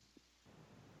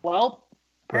 Well,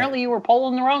 apparently you were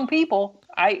polling the wrong people.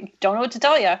 I don't know what to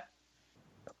tell you.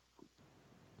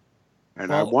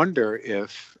 And I wonder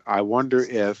if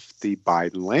the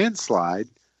Biden landslide,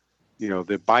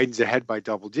 that Biden's ahead by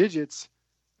double digits,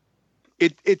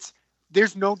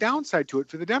 there's no downside to it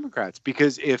for the Democrats,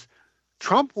 because if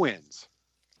Trump wins,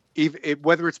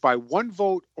 whether it's by 1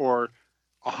 vote or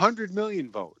 100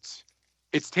 million votes,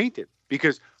 it's tainted,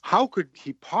 because how could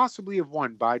he possibly have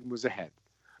won? Biden was ahead.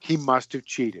 He must have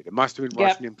cheated. It must have been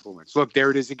Russian influence. Look,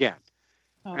 there it is again.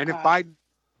 And if Biden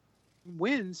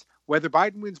wins, whether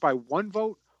Biden wins by 1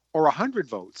 vote or 100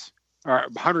 votes or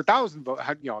 100,000 votes,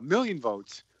 1 million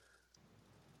votes,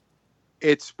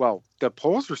 the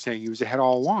polls were saying he was ahead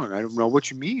all along. I don't know what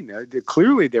you mean.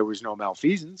 Clearly there was no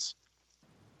malfeasance.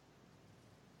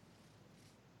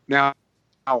 Now,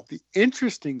 the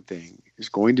interesting thing is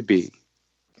going to be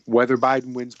whether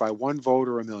Biden wins by 1 vote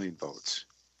or 1 million votes.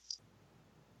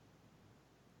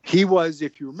 He was,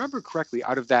 if you remember correctly,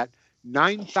 out of that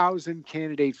 9,000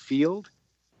 candidate field,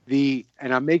 and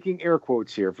I'm making air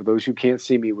quotes here for those who can't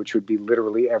see me, which would be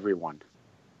literally everyone,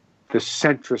 the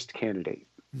centrist candidate.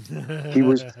 He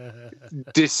was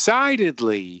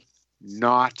decidedly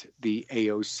not the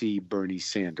AOC Bernie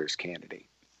Sanders candidate.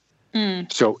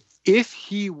 So if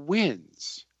he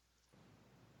wins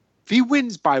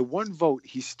by 1 vote,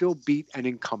 he still beat an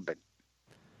incumbent.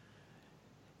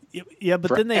 Yeah,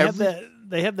 but then they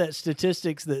have that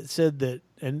statistics that said that,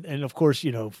 and of course,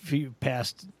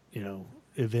 past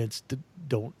events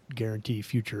don't guarantee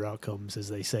future outcomes, as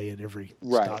they say in every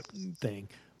stock thing.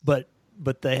 But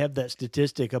they have that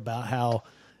statistic about how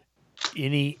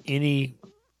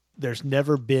there's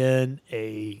never been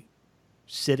a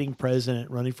sitting president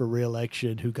running for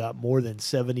re-election who got more than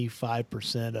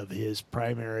 75% of his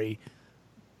primary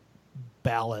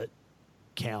ballot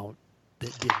count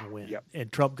that didn't win. Yep.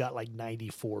 And Trump got like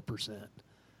 94%.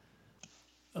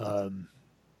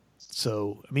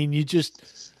 So, I mean,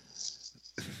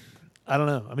 I don't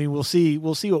know. I mean, we'll see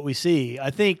what we see.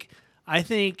 I think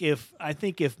if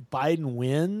Biden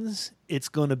wins, it's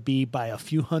going to be by a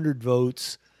few hundred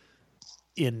votes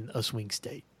in a swing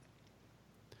state.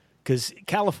 Because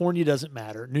California doesn't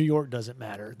matter, New York doesn't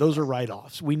matter. Those are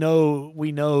write-offs. We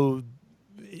know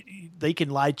they can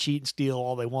lie, cheat, and steal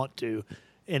all they want to,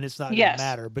 and it's not going to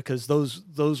matter because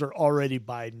those are already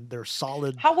Biden. They're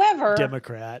solid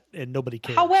Democrat, and nobody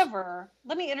cares. However,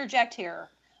 let me interject here.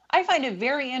 I find it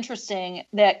very interesting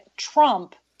that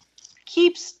Trump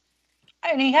keeps,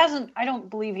 and he hasn't, I don't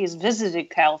believe he's visited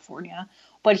California,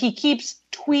 but he keeps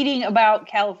tweeting about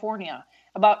California,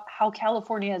 about how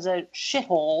California is a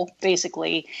shithole,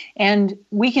 basically, and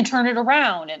we can turn it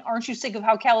around. And aren't you sick of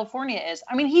how California is?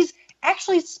 I mean, he's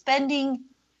actually spending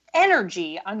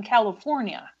energy on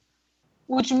California,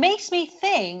 which makes me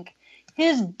think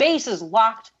his base is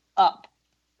locked up.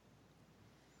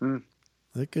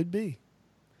 That could be.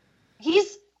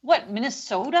 He's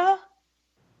Minnesota?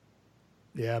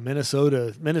 Yeah,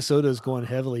 Minnesota is going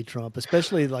heavily Trump,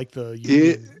 especially like the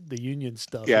union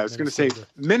stuff. Yeah, I was going to say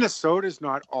Minnesota's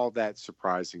not all that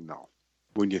surprising though,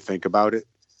 when you think about it.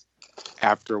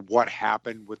 After what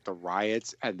happened with the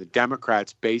riots and the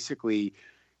Democrats basically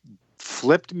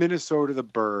flipped Minnesota the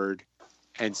bird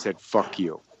and said, "Fuck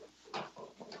you.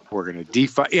 We're going to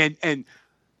defund." And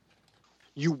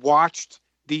you watched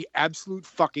the absolute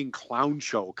fucking clown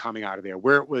show coming out of there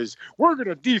where it was, we're going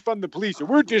to defund the police and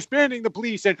we're disbanding the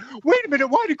police. And wait a minute,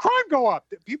 why did crime go up?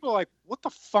 People are like, what the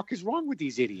fuck is wrong with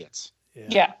these idiots?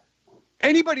 Yeah.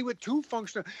 Anybody with two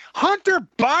functional... Hunter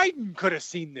Biden could have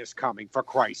seen this coming, for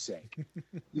Christ's sake.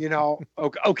 You know,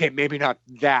 okay, maybe not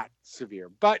that severe,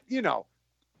 but, you know.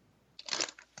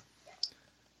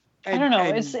 I don't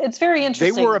know. It's very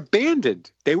interesting. They were abandoned.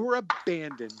 They were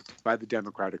abandoned by the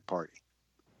Democratic Party.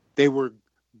 They were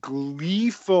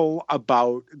gleeful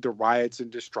about the riots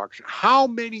and destruction. How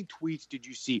many tweets did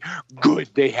you see? Good,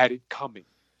 they had it coming.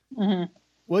 Mm-hmm.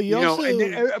 Well, you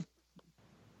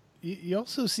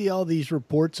also see all these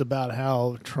reports about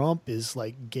how Trump is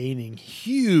like gaining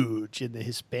huge in the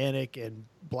Hispanic and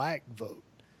black vote.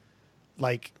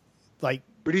 Like,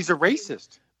 but he's a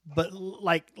racist. But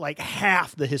like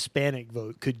half the Hispanic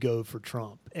vote could go for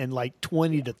Trump, and like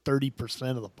 20 to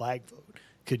 30% of the black vote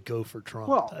could go for Trump.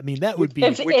 Well, I mean, that would be...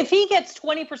 If he gets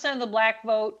 20% of the black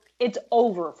vote, it's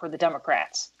over for the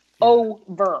Democrats. Yeah.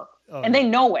 Over. Oh, and they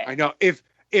know it. I know. If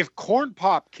Corn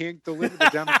Pop can't deliver the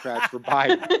Democrats for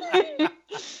Biden,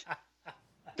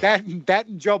 that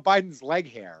and Joe Biden's leg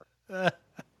hair. I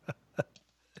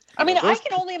mean, I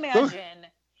can only imagine...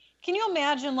 Can you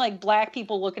imagine, like, black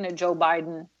people looking at Joe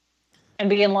Biden and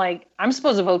being like, I'm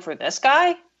supposed to vote for this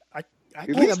guy? I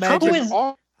can't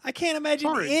imagine... I can't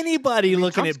imagine anybody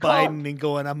looking at Biden and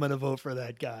going, I'm going to vote for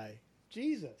that guy.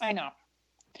 Jesus. I know.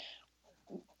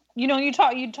 You know, you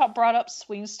brought up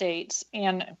swing states,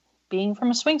 and being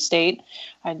from a swing state,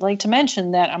 I'd like to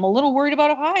mention that I'm a little worried about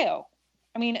Ohio.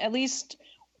 I mean, at least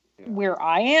where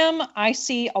I am, I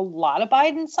see a lot of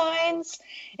Biden signs.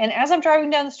 And as I'm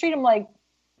driving down the street, I'm like,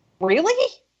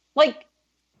 really? Like,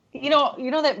 you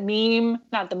know that meme,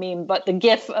 not the meme, but the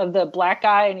gif of the black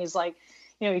guy, and he's like,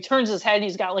 you know, he turns his head and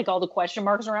he's got like all the question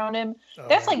marks around him.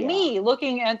 That's like me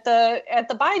looking at the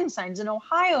Biden signs in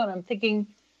Ohio, and I'm thinking,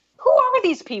 who are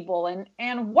these people,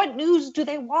 and what news do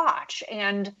they watch,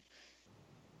 and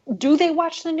do they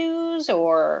watch the news,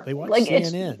 or they watch like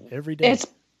CNN every day? It's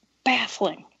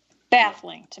baffling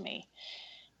to me.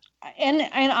 And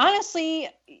honestly,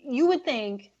 you would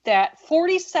think that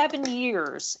 47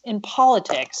 years in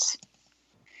politics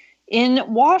in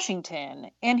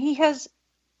Washington, and he has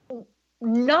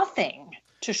nothing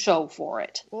to show for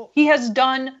it. Well, he has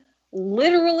done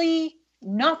literally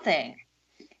nothing.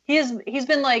 He's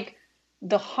been like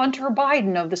the Hunter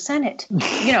Biden of the Senate,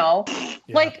 you know,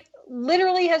 like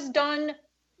literally has done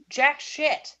jack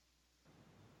shit.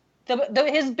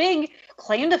 His big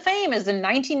claim to fame is the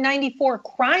 1994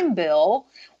 crime bill,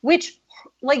 which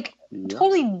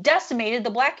totally decimated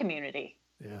the black community.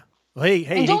 Yeah. Well, hey,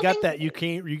 he got that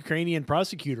Ukrainian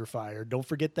prosecutor fired. Don't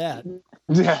forget that.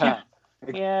 Yeah.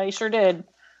 Yeah, he sure did.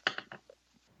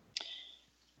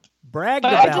 Bragged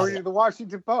about according to the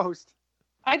Washington Post.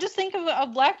 I just think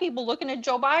of black people looking at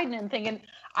Joe Biden and thinking,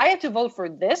 I have to vote for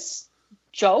this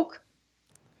joke.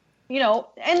 You know,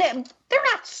 and they're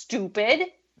not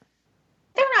stupid.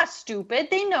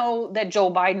 They know that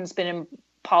Joe Biden's been in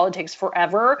politics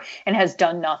forever and has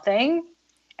done nothing.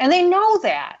 And they know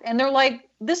that. And they're like,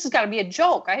 this has got to be a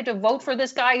joke. I had to vote for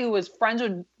this guy who was friends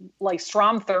with like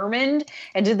Strom Thurmond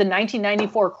and did the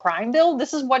 1994 crime bill.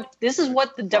 This is what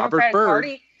the Democratic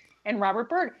Party and Robert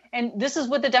Byrd. And this is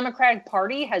what the Democratic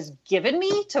Party has given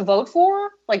me to vote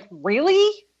for? Like,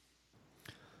 really?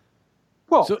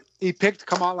 Well, he picked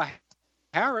Kamala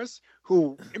Harris,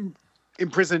 who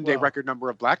imprisoned a record number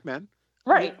of black men.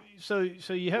 Right. So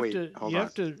you have to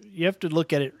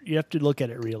look at it. You have to look at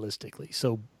it realistically.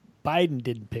 So Biden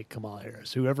didn't pick Kamala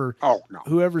Harris. Whoever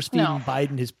Stephen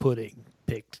Biden is putting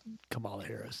picked Kamala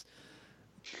Harris.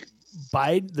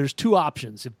 Biden, there's two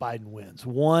options if Biden wins.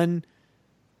 One,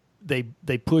 they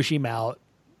push him out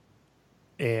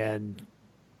and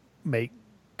make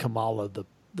Kamala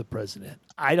the president.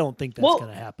 I don't think that's going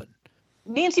to happen.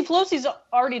 Nancy Pelosi's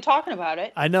already talking about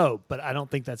it. I know, but I don't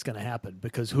think that's going to happen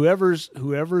because whoever's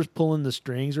pulling the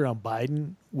strings around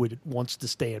Biden wants to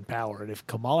stay in power. And if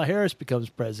Kamala Harris becomes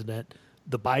president,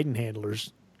 the Biden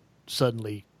handlers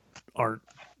suddenly aren't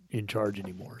in charge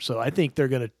anymore. So I think they're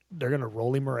gonna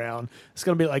roll him around. It's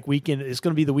gonna be like weekend. It's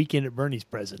gonna be the weekend at Bernie's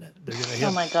president. They're gonna have,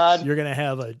 oh my God! You're gonna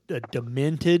have a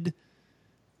demented.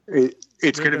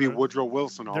 It's gonna be Woodrow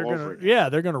Wilson all over again. Yeah,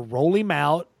 they're gonna roll him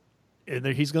out, and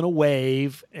he's gonna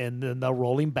wave, and then they'll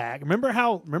roll him back. Remember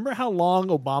how long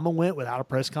Obama went without a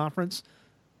press conference?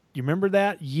 You remember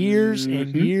that? Years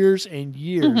and years and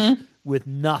years with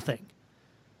nothing,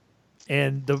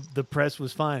 and the press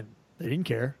was fine. They didn't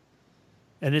care.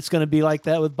 And it's going to be like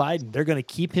that with Biden. They're going to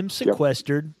keep him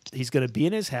sequestered. Yep. He's going to be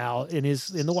in his house, in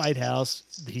the White House.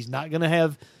 He's not going to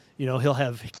have, he'll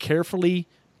have carefully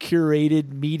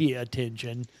curated media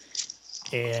attention,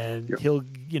 and he'll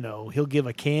give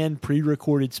a canned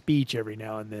pre-recorded speech every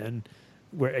now and then,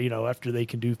 where after they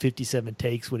can do 57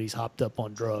 takes when he's hopped up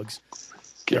on drugs,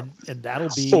 and that'll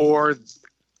be or the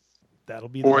they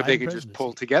Biden can presidency. just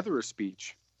pull together a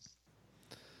speech.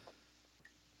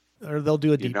 Or they'll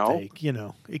do a deep fake.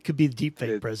 It could be the deep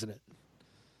fake president.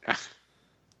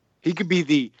 He could be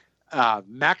the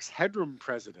Max Headroom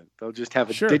president. They'll just have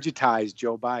a digitized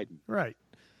Joe Biden. Right.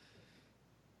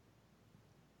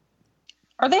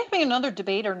 Are they having another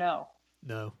debate or no?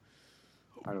 No.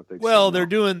 I don't think well, so.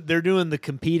 Well, they're doing the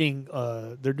competing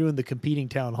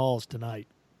town halls tonight.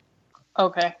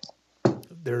 Okay.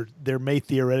 There may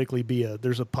theoretically be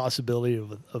there's a possibility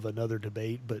of another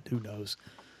debate, but who knows?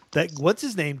 That what's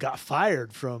his name got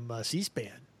fired from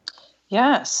C-SPAN.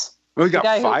 Yes. Oh, he got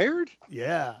fired?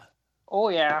 Yeah. Oh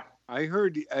yeah. I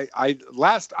heard.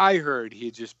 Last I heard, he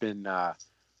had just been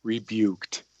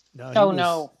rebuked.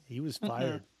 No, he was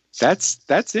fired.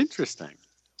 That's interesting.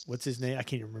 What's his name? I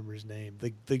can't remember his name.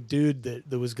 The dude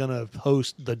that was going to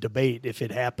host the debate if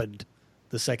it happened,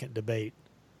 the second debate.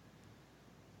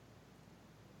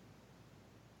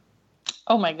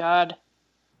 Oh my God.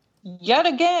 Yet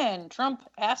again, Trump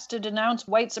asked to denounce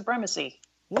white supremacy.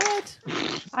 What?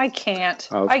 I can't.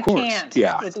 I can't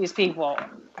with these people.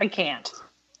 I can't.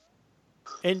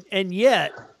 And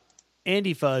yet,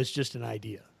 Antifa is just an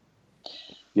idea.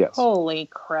 Yes. Holy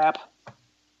crap.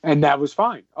 And that was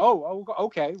fine. Oh,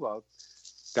 okay. Well,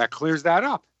 that clears that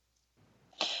up.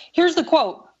 Here's the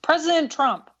quote. President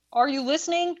Trump, are you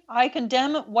listening? I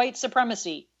condemn white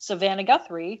supremacy. Savannah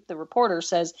Guthrie, the reporter,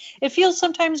 says, it feels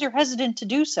sometimes you're hesitant to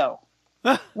do so.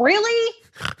 Really?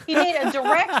 He made a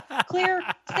direct, clear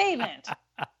statement.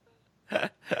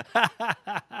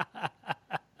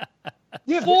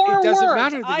 Yeah, Four it doesn't words.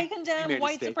 matter I condemn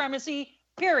white supremacy,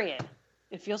 period.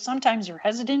 It feels sometimes you're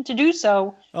hesitant to do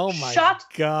so. Oh my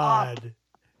God. Up.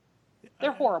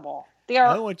 They're horrible. They are.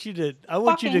 I want you to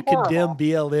condemn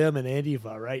BLM and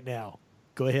Antifa right now.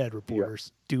 Go ahead,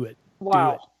 reporters. Yeah. Do it.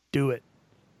 Wow. Do it.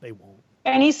 They won't.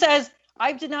 And he says,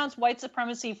 I've denounced white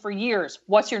supremacy for years.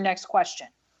 What's your next question?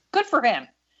 Good for him.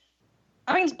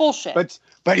 I mean, it's bullshit.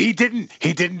 But he didn't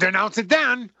denounce it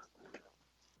then.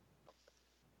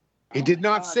 He did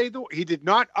not he did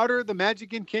not utter the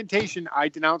magic incantation, I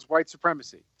denounce white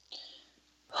supremacy.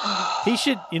 He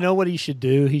should, you know what he should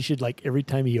do? He should, like, every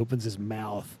time he opens his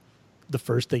mouth, the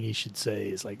first thing he should say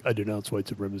is, like, I denounce white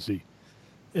supremacy.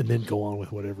 And then go on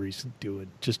with whatever he's doing,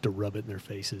 just to rub it in their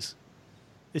faces.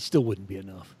 It still wouldn't be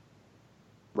enough.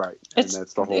 Right. And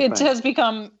that's the whole thing. It has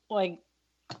become, like,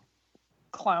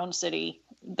 Clown City,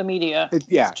 the media.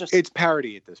 It's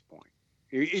parody at this point.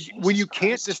 When you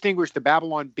can't distinguish the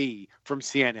Babylon Bee from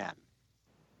CNN,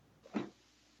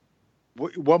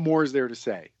 what more is there to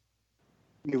say?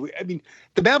 I mean,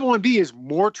 the Babylon Bee is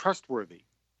more trustworthy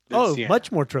than CNN.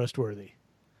 Much more trustworthy.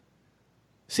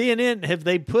 CNN, have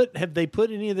they put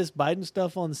any of this Biden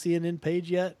stuff on the CNN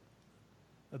page yet?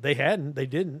 They hadn't. They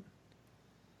didn't.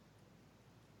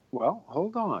 Well,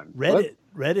 hold on.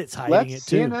 Reddit's hiding it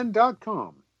too.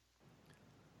 CNN.com.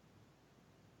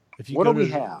 What do we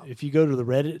have? If you go to the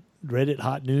Reddit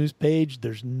Hot News page,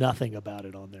 there's nothing about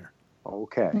it on there.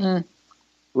 Okay. Mm.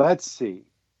 Let's see.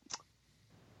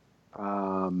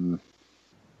 The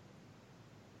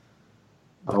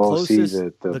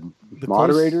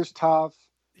moderator's tough.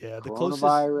 Yeah,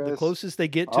 the closest they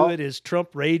get to it is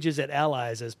Trump rages at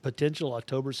allies as potential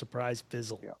October surprise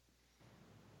fizzle. Yeah.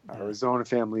 Arizona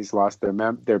families lost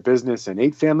their business and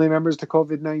 8 family members to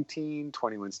COVID-19.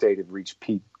 21 states have reached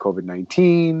peak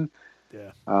COVID-19.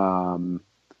 Yeah.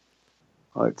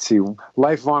 Let's see.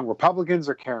 Lifelong Republicans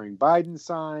are carrying Biden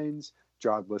signs.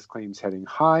 Jobless claims heading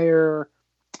higher.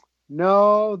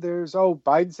 No,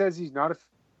 Biden says he's not a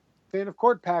fan of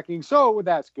court packing, so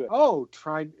that's good.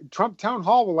 Trump town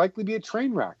hall will likely be a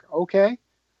train wreck. Okay.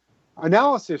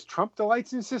 Analysis: Trump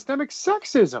delights in systemic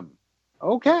sexism.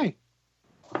 Okay.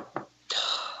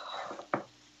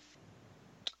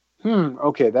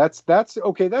 Okay, that's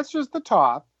okay. That's just the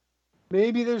top.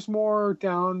 Maybe there's more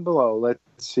down below. Let's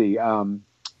see.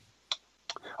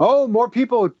 More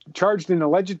people charged in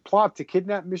alleged plot to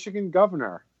kidnap Michigan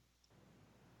governor.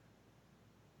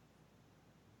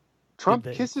 Trump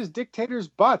kisses dictators'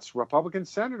 butts. Republican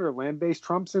senator lambaste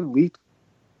Trump's in leaked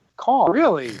call.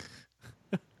 Really?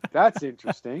 That's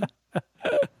interesting.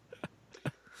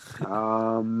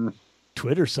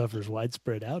 Twitter suffers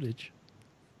widespread outage.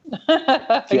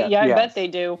 I bet they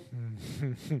do.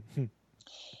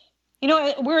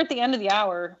 We're at the end of the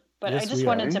hour, but yes, I just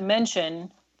wanted to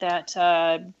mention that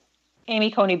Amy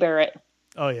Coney Barrett.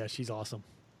 Oh yeah, she's awesome.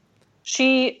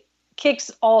 She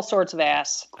kicks all sorts of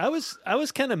ass. I was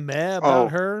kind of mad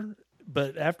about her,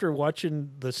 but after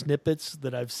watching the snippets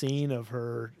that I've seen of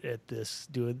her at this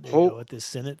at this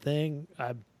Senate thing,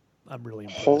 I'm really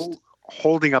impressed.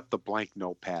 Holding up the blank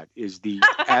notepad is the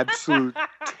absolute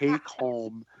take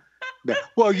home.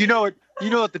 Well, you know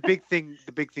what the big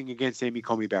thing against Amy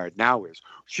Coney Barrett now is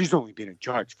she's only been in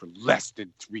charge for less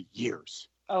than 3 years.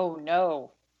 Oh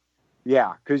no.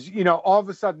 Yeah, because all of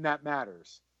a sudden that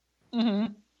matters.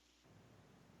 Mm-hmm.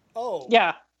 Oh.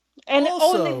 Yeah. And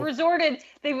also, they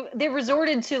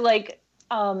resorted to like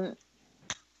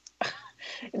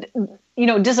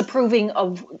disapproving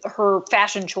of her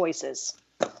fashion choices.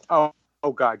 Oh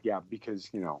God, yeah, because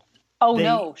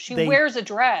she wears a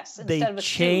dress instead of a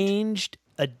suit. They changed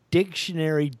a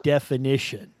dictionary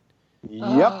definition.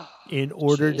 Yep. In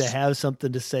order to have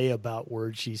something to say about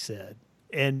words she said.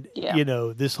 And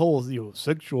this whole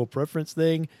sexual preference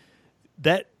thing,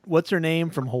 that what's her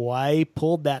name from Hawaii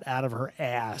pulled that out of her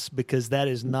ass, because that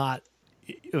is not,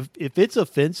 if it's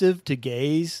offensive to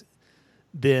gays,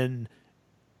 then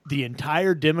the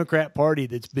entire Democrat Party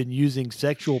that's been using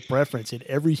sexual preference in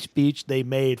every speech they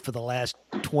made for the last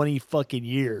 20 fucking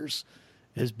years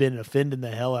has been offending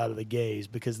the hell out of the gays,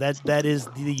 because that is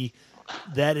the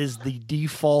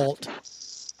default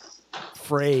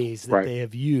phrase that they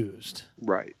have used.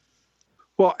 Right.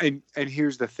 Well, and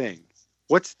here's the thing.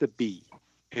 What's the B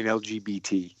in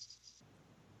LGBT?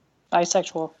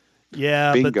 Bisexual.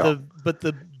 Yeah, Bingo. but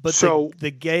the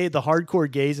hardcore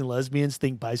gays and lesbians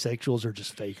think bisexuals are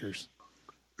just fakers.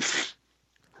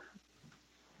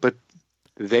 But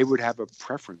they would have a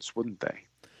preference, wouldn't they?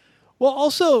 Well,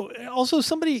 also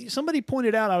somebody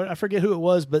pointed out, I forget who it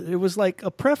was, but it was like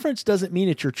a preference doesn't mean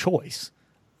it's your choice.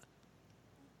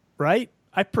 Right?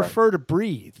 I prefer to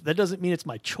breathe. That doesn't mean it's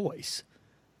my choice.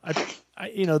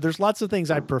 There's lots of things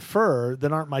I prefer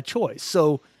that aren't my choice.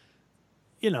 So,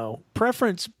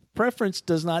 preference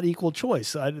does not equal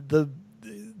choice.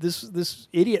 This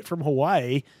idiot from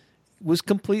Hawaii was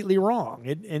completely wrong,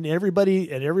 and everybody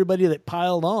that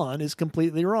piled on is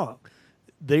completely wrong.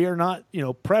 They are not,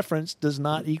 preference does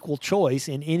not equal choice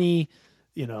in any,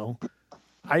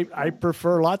 I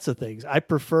prefer lots of things. I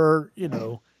prefer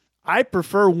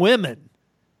women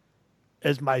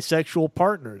as my sexual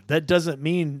partner. That doesn't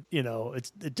mean,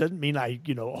 it doesn't mean I,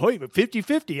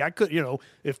 50-50. I could,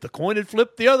 if the coin had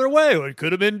flipped the other way, it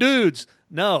could have been dudes.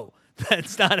 No,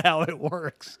 that's not how it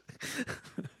works.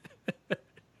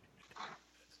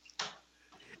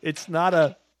 It's not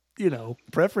a,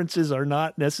 preferences are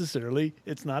not necessarily,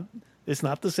 it's not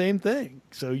the same thing.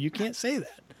 So you can't say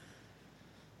that.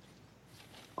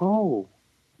 Oh,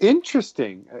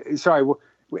 interesting. Sorry.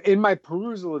 In my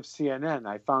perusal of CNN,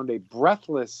 I found a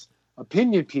breathless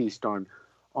opinion piece on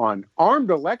armed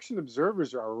election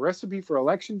observers are a recipe for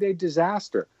election day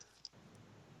disaster.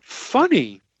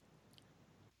 Funny,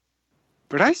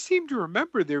 but I seem to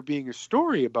remember there being a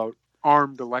story about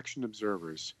armed election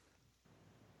observers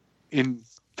in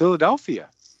Philadelphia.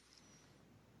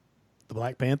 The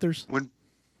Black Panthers?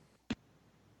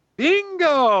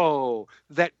 Bingo!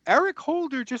 That Eric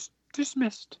Holder just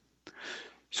dismissed.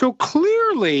 So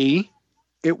clearly,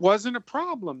 it wasn't a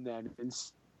problem then. And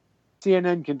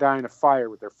CNN can die in a fire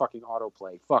with their fucking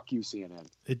autoplay. Fuck you, CNN.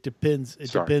 It depends.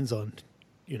 It depends on,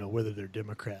 whether they're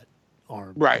Democrat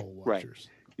armed poll watchers.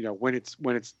 Right. When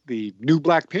it's the new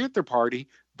Black Panther Party,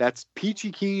 that's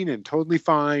peachy keen and totally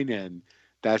fine, and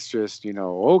that's just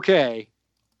okay.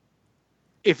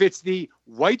 If it's the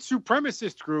white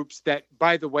supremacist groups that,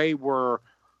 by the way, were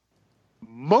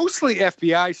mostly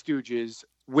FBI stooges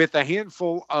with a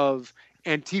handful of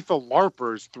Antifa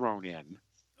LARPers thrown in.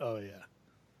 Oh, yeah.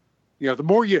 the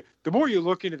more you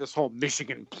look into this whole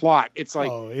Michigan plot, it's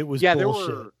like, it was bullshit. There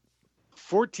were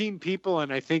 14 people,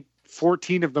 and I think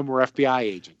 14 of them were FBI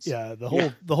agents. Yeah,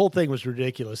 the whole thing was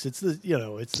ridiculous. It's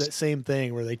it's that same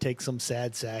thing where they take some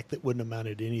sad sack that wouldn't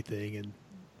amounted to anything and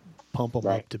pump them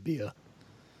up to be a.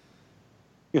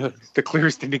 The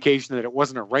clearest indication that it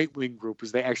wasn't a right-wing group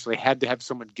is they actually had to have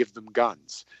someone give them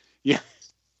guns. Yeah.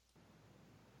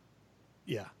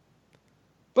 Yeah.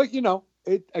 But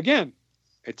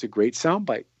it's a great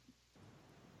soundbite.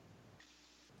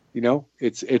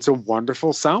 It's a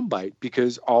wonderful soundbite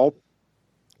because all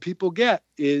people get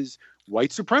is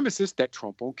white supremacists that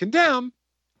Trump won't condemn.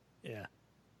 Yeah.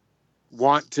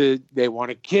 Want to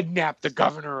kidnap the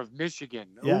governor of Michigan.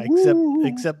 Yeah,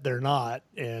 except they're not,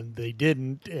 and they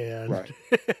didn't, and right.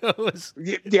 It was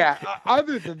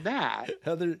other than that,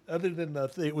 other than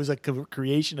it was a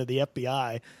creation of the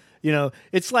FBI.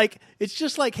 It's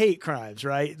just like hate crimes,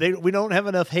 right? We don't have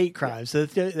enough hate crimes, so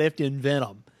they have to invent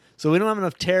them. So we don't have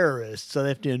enough terrorists, so they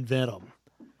have to invent them.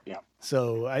 Yeah.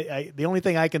 So the only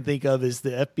thing I can think of is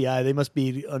the FBI. They must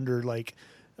be under like.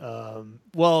 The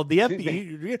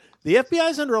FBI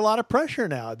is under a lot of pressure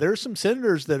now. There's some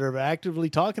senators that are actively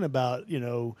talking about,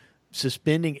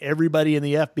 suspending everybody in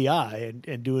the FBI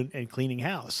and cleaning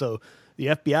house. So the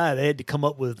FBI, they had to come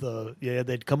up with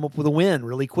they'd come up with a win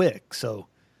really quick. So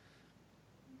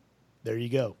there you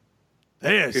go.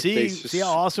 There, see how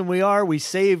awesome we are. We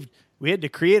had to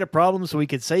create a problem so we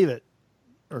could save it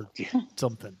or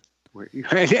something.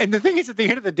 And the thing is, at the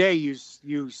end of the day, you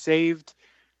saved,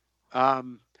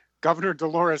 Governor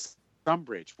Dolores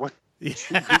Umbridge. What?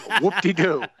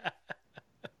 Whoop-de-doo.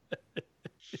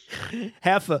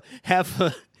 Half of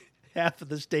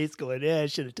the state's going, I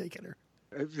should have taken her.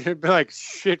 It'd be like,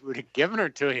 shit, we'd have given her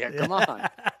to you. Come on.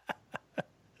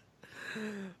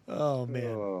 Oh, man.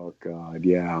 Oh, God,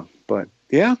 yeah. But,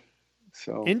 yeah.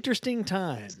 So interesting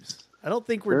times. I don't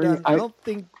think we're done. I don't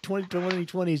think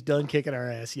 2020 is done kicking our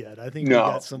ass yet. I think we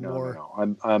got some more.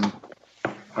 No.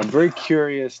 I'm very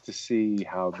curious to see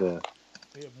how the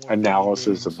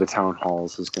analysis of the town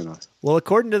halls is gonna. Well,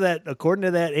 according to that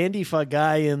Antifa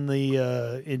guy in the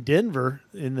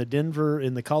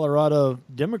Colorado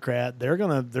Democrat,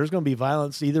 there's gonna be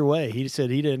violence either way. He said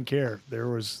he didn't care. They're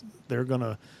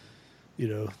gonna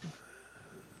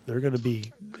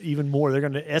be even more. They're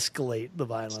gonna escalate the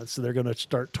violence. So they're gonna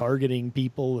start targeting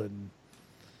people and.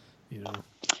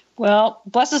 Well,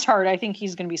 bless his heart. I think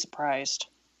he's gonna be surprised.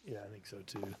 Yeah, I think so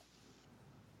too.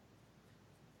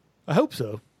 I hope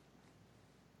so.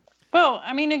 Well,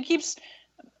 I mean, I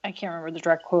can't remember the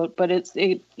direct quote, but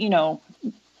the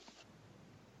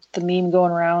meme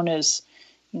going around is,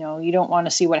 you don't want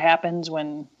to see what happens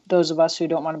when those of us who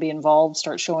don't want to be involved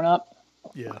start showing up.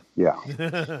 Yeah. Yeah.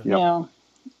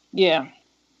 Yeah.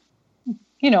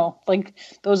 Like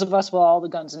those of us with all the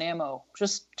guns and ammo.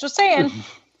 Just saying.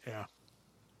 Yeah.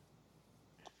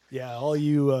 Yeah, all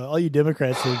you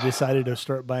Democrats who decided to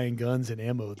start buying guns and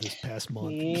ammo this past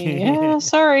month. Yeah,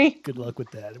 sorry. Good luck with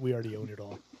that. We already own it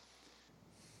all.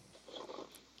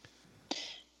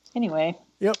 Anyway.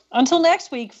 Yep. Until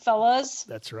next week, fellas.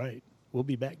 That's right. We'll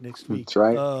be back next week. That's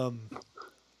right.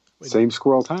 Same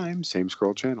squirrel time, same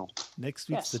squirrel channel. Next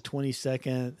week's the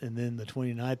 22nd and then the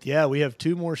 29th. Yeah, we have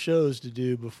 2 more shows to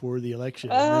do before the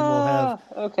election. And then we'll have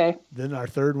okay. Then our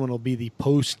third one will be the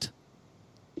post.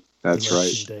 That's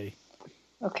right. Day.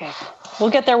 Okay. We'll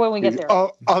get there when we get there.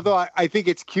 Although I think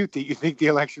it's cute that you think the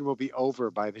election will be over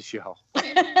by the show.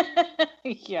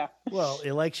 Yeah. Well,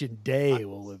 election day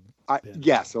will have been.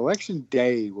 Yes, election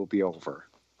day will be over.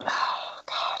 Oh,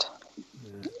 God.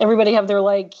 Yeah. Everybody have their,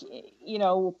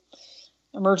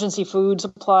 emergency food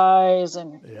supplies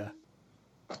and... Yeah.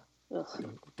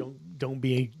 Don't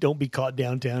be caught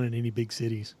downtown in any big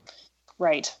cities.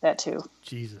 Right, that too.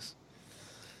 Jesus.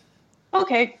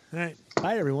 Okay. All right.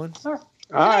 Bye, everyone. All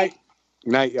right.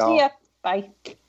 Night, y'all. See ya. Bye.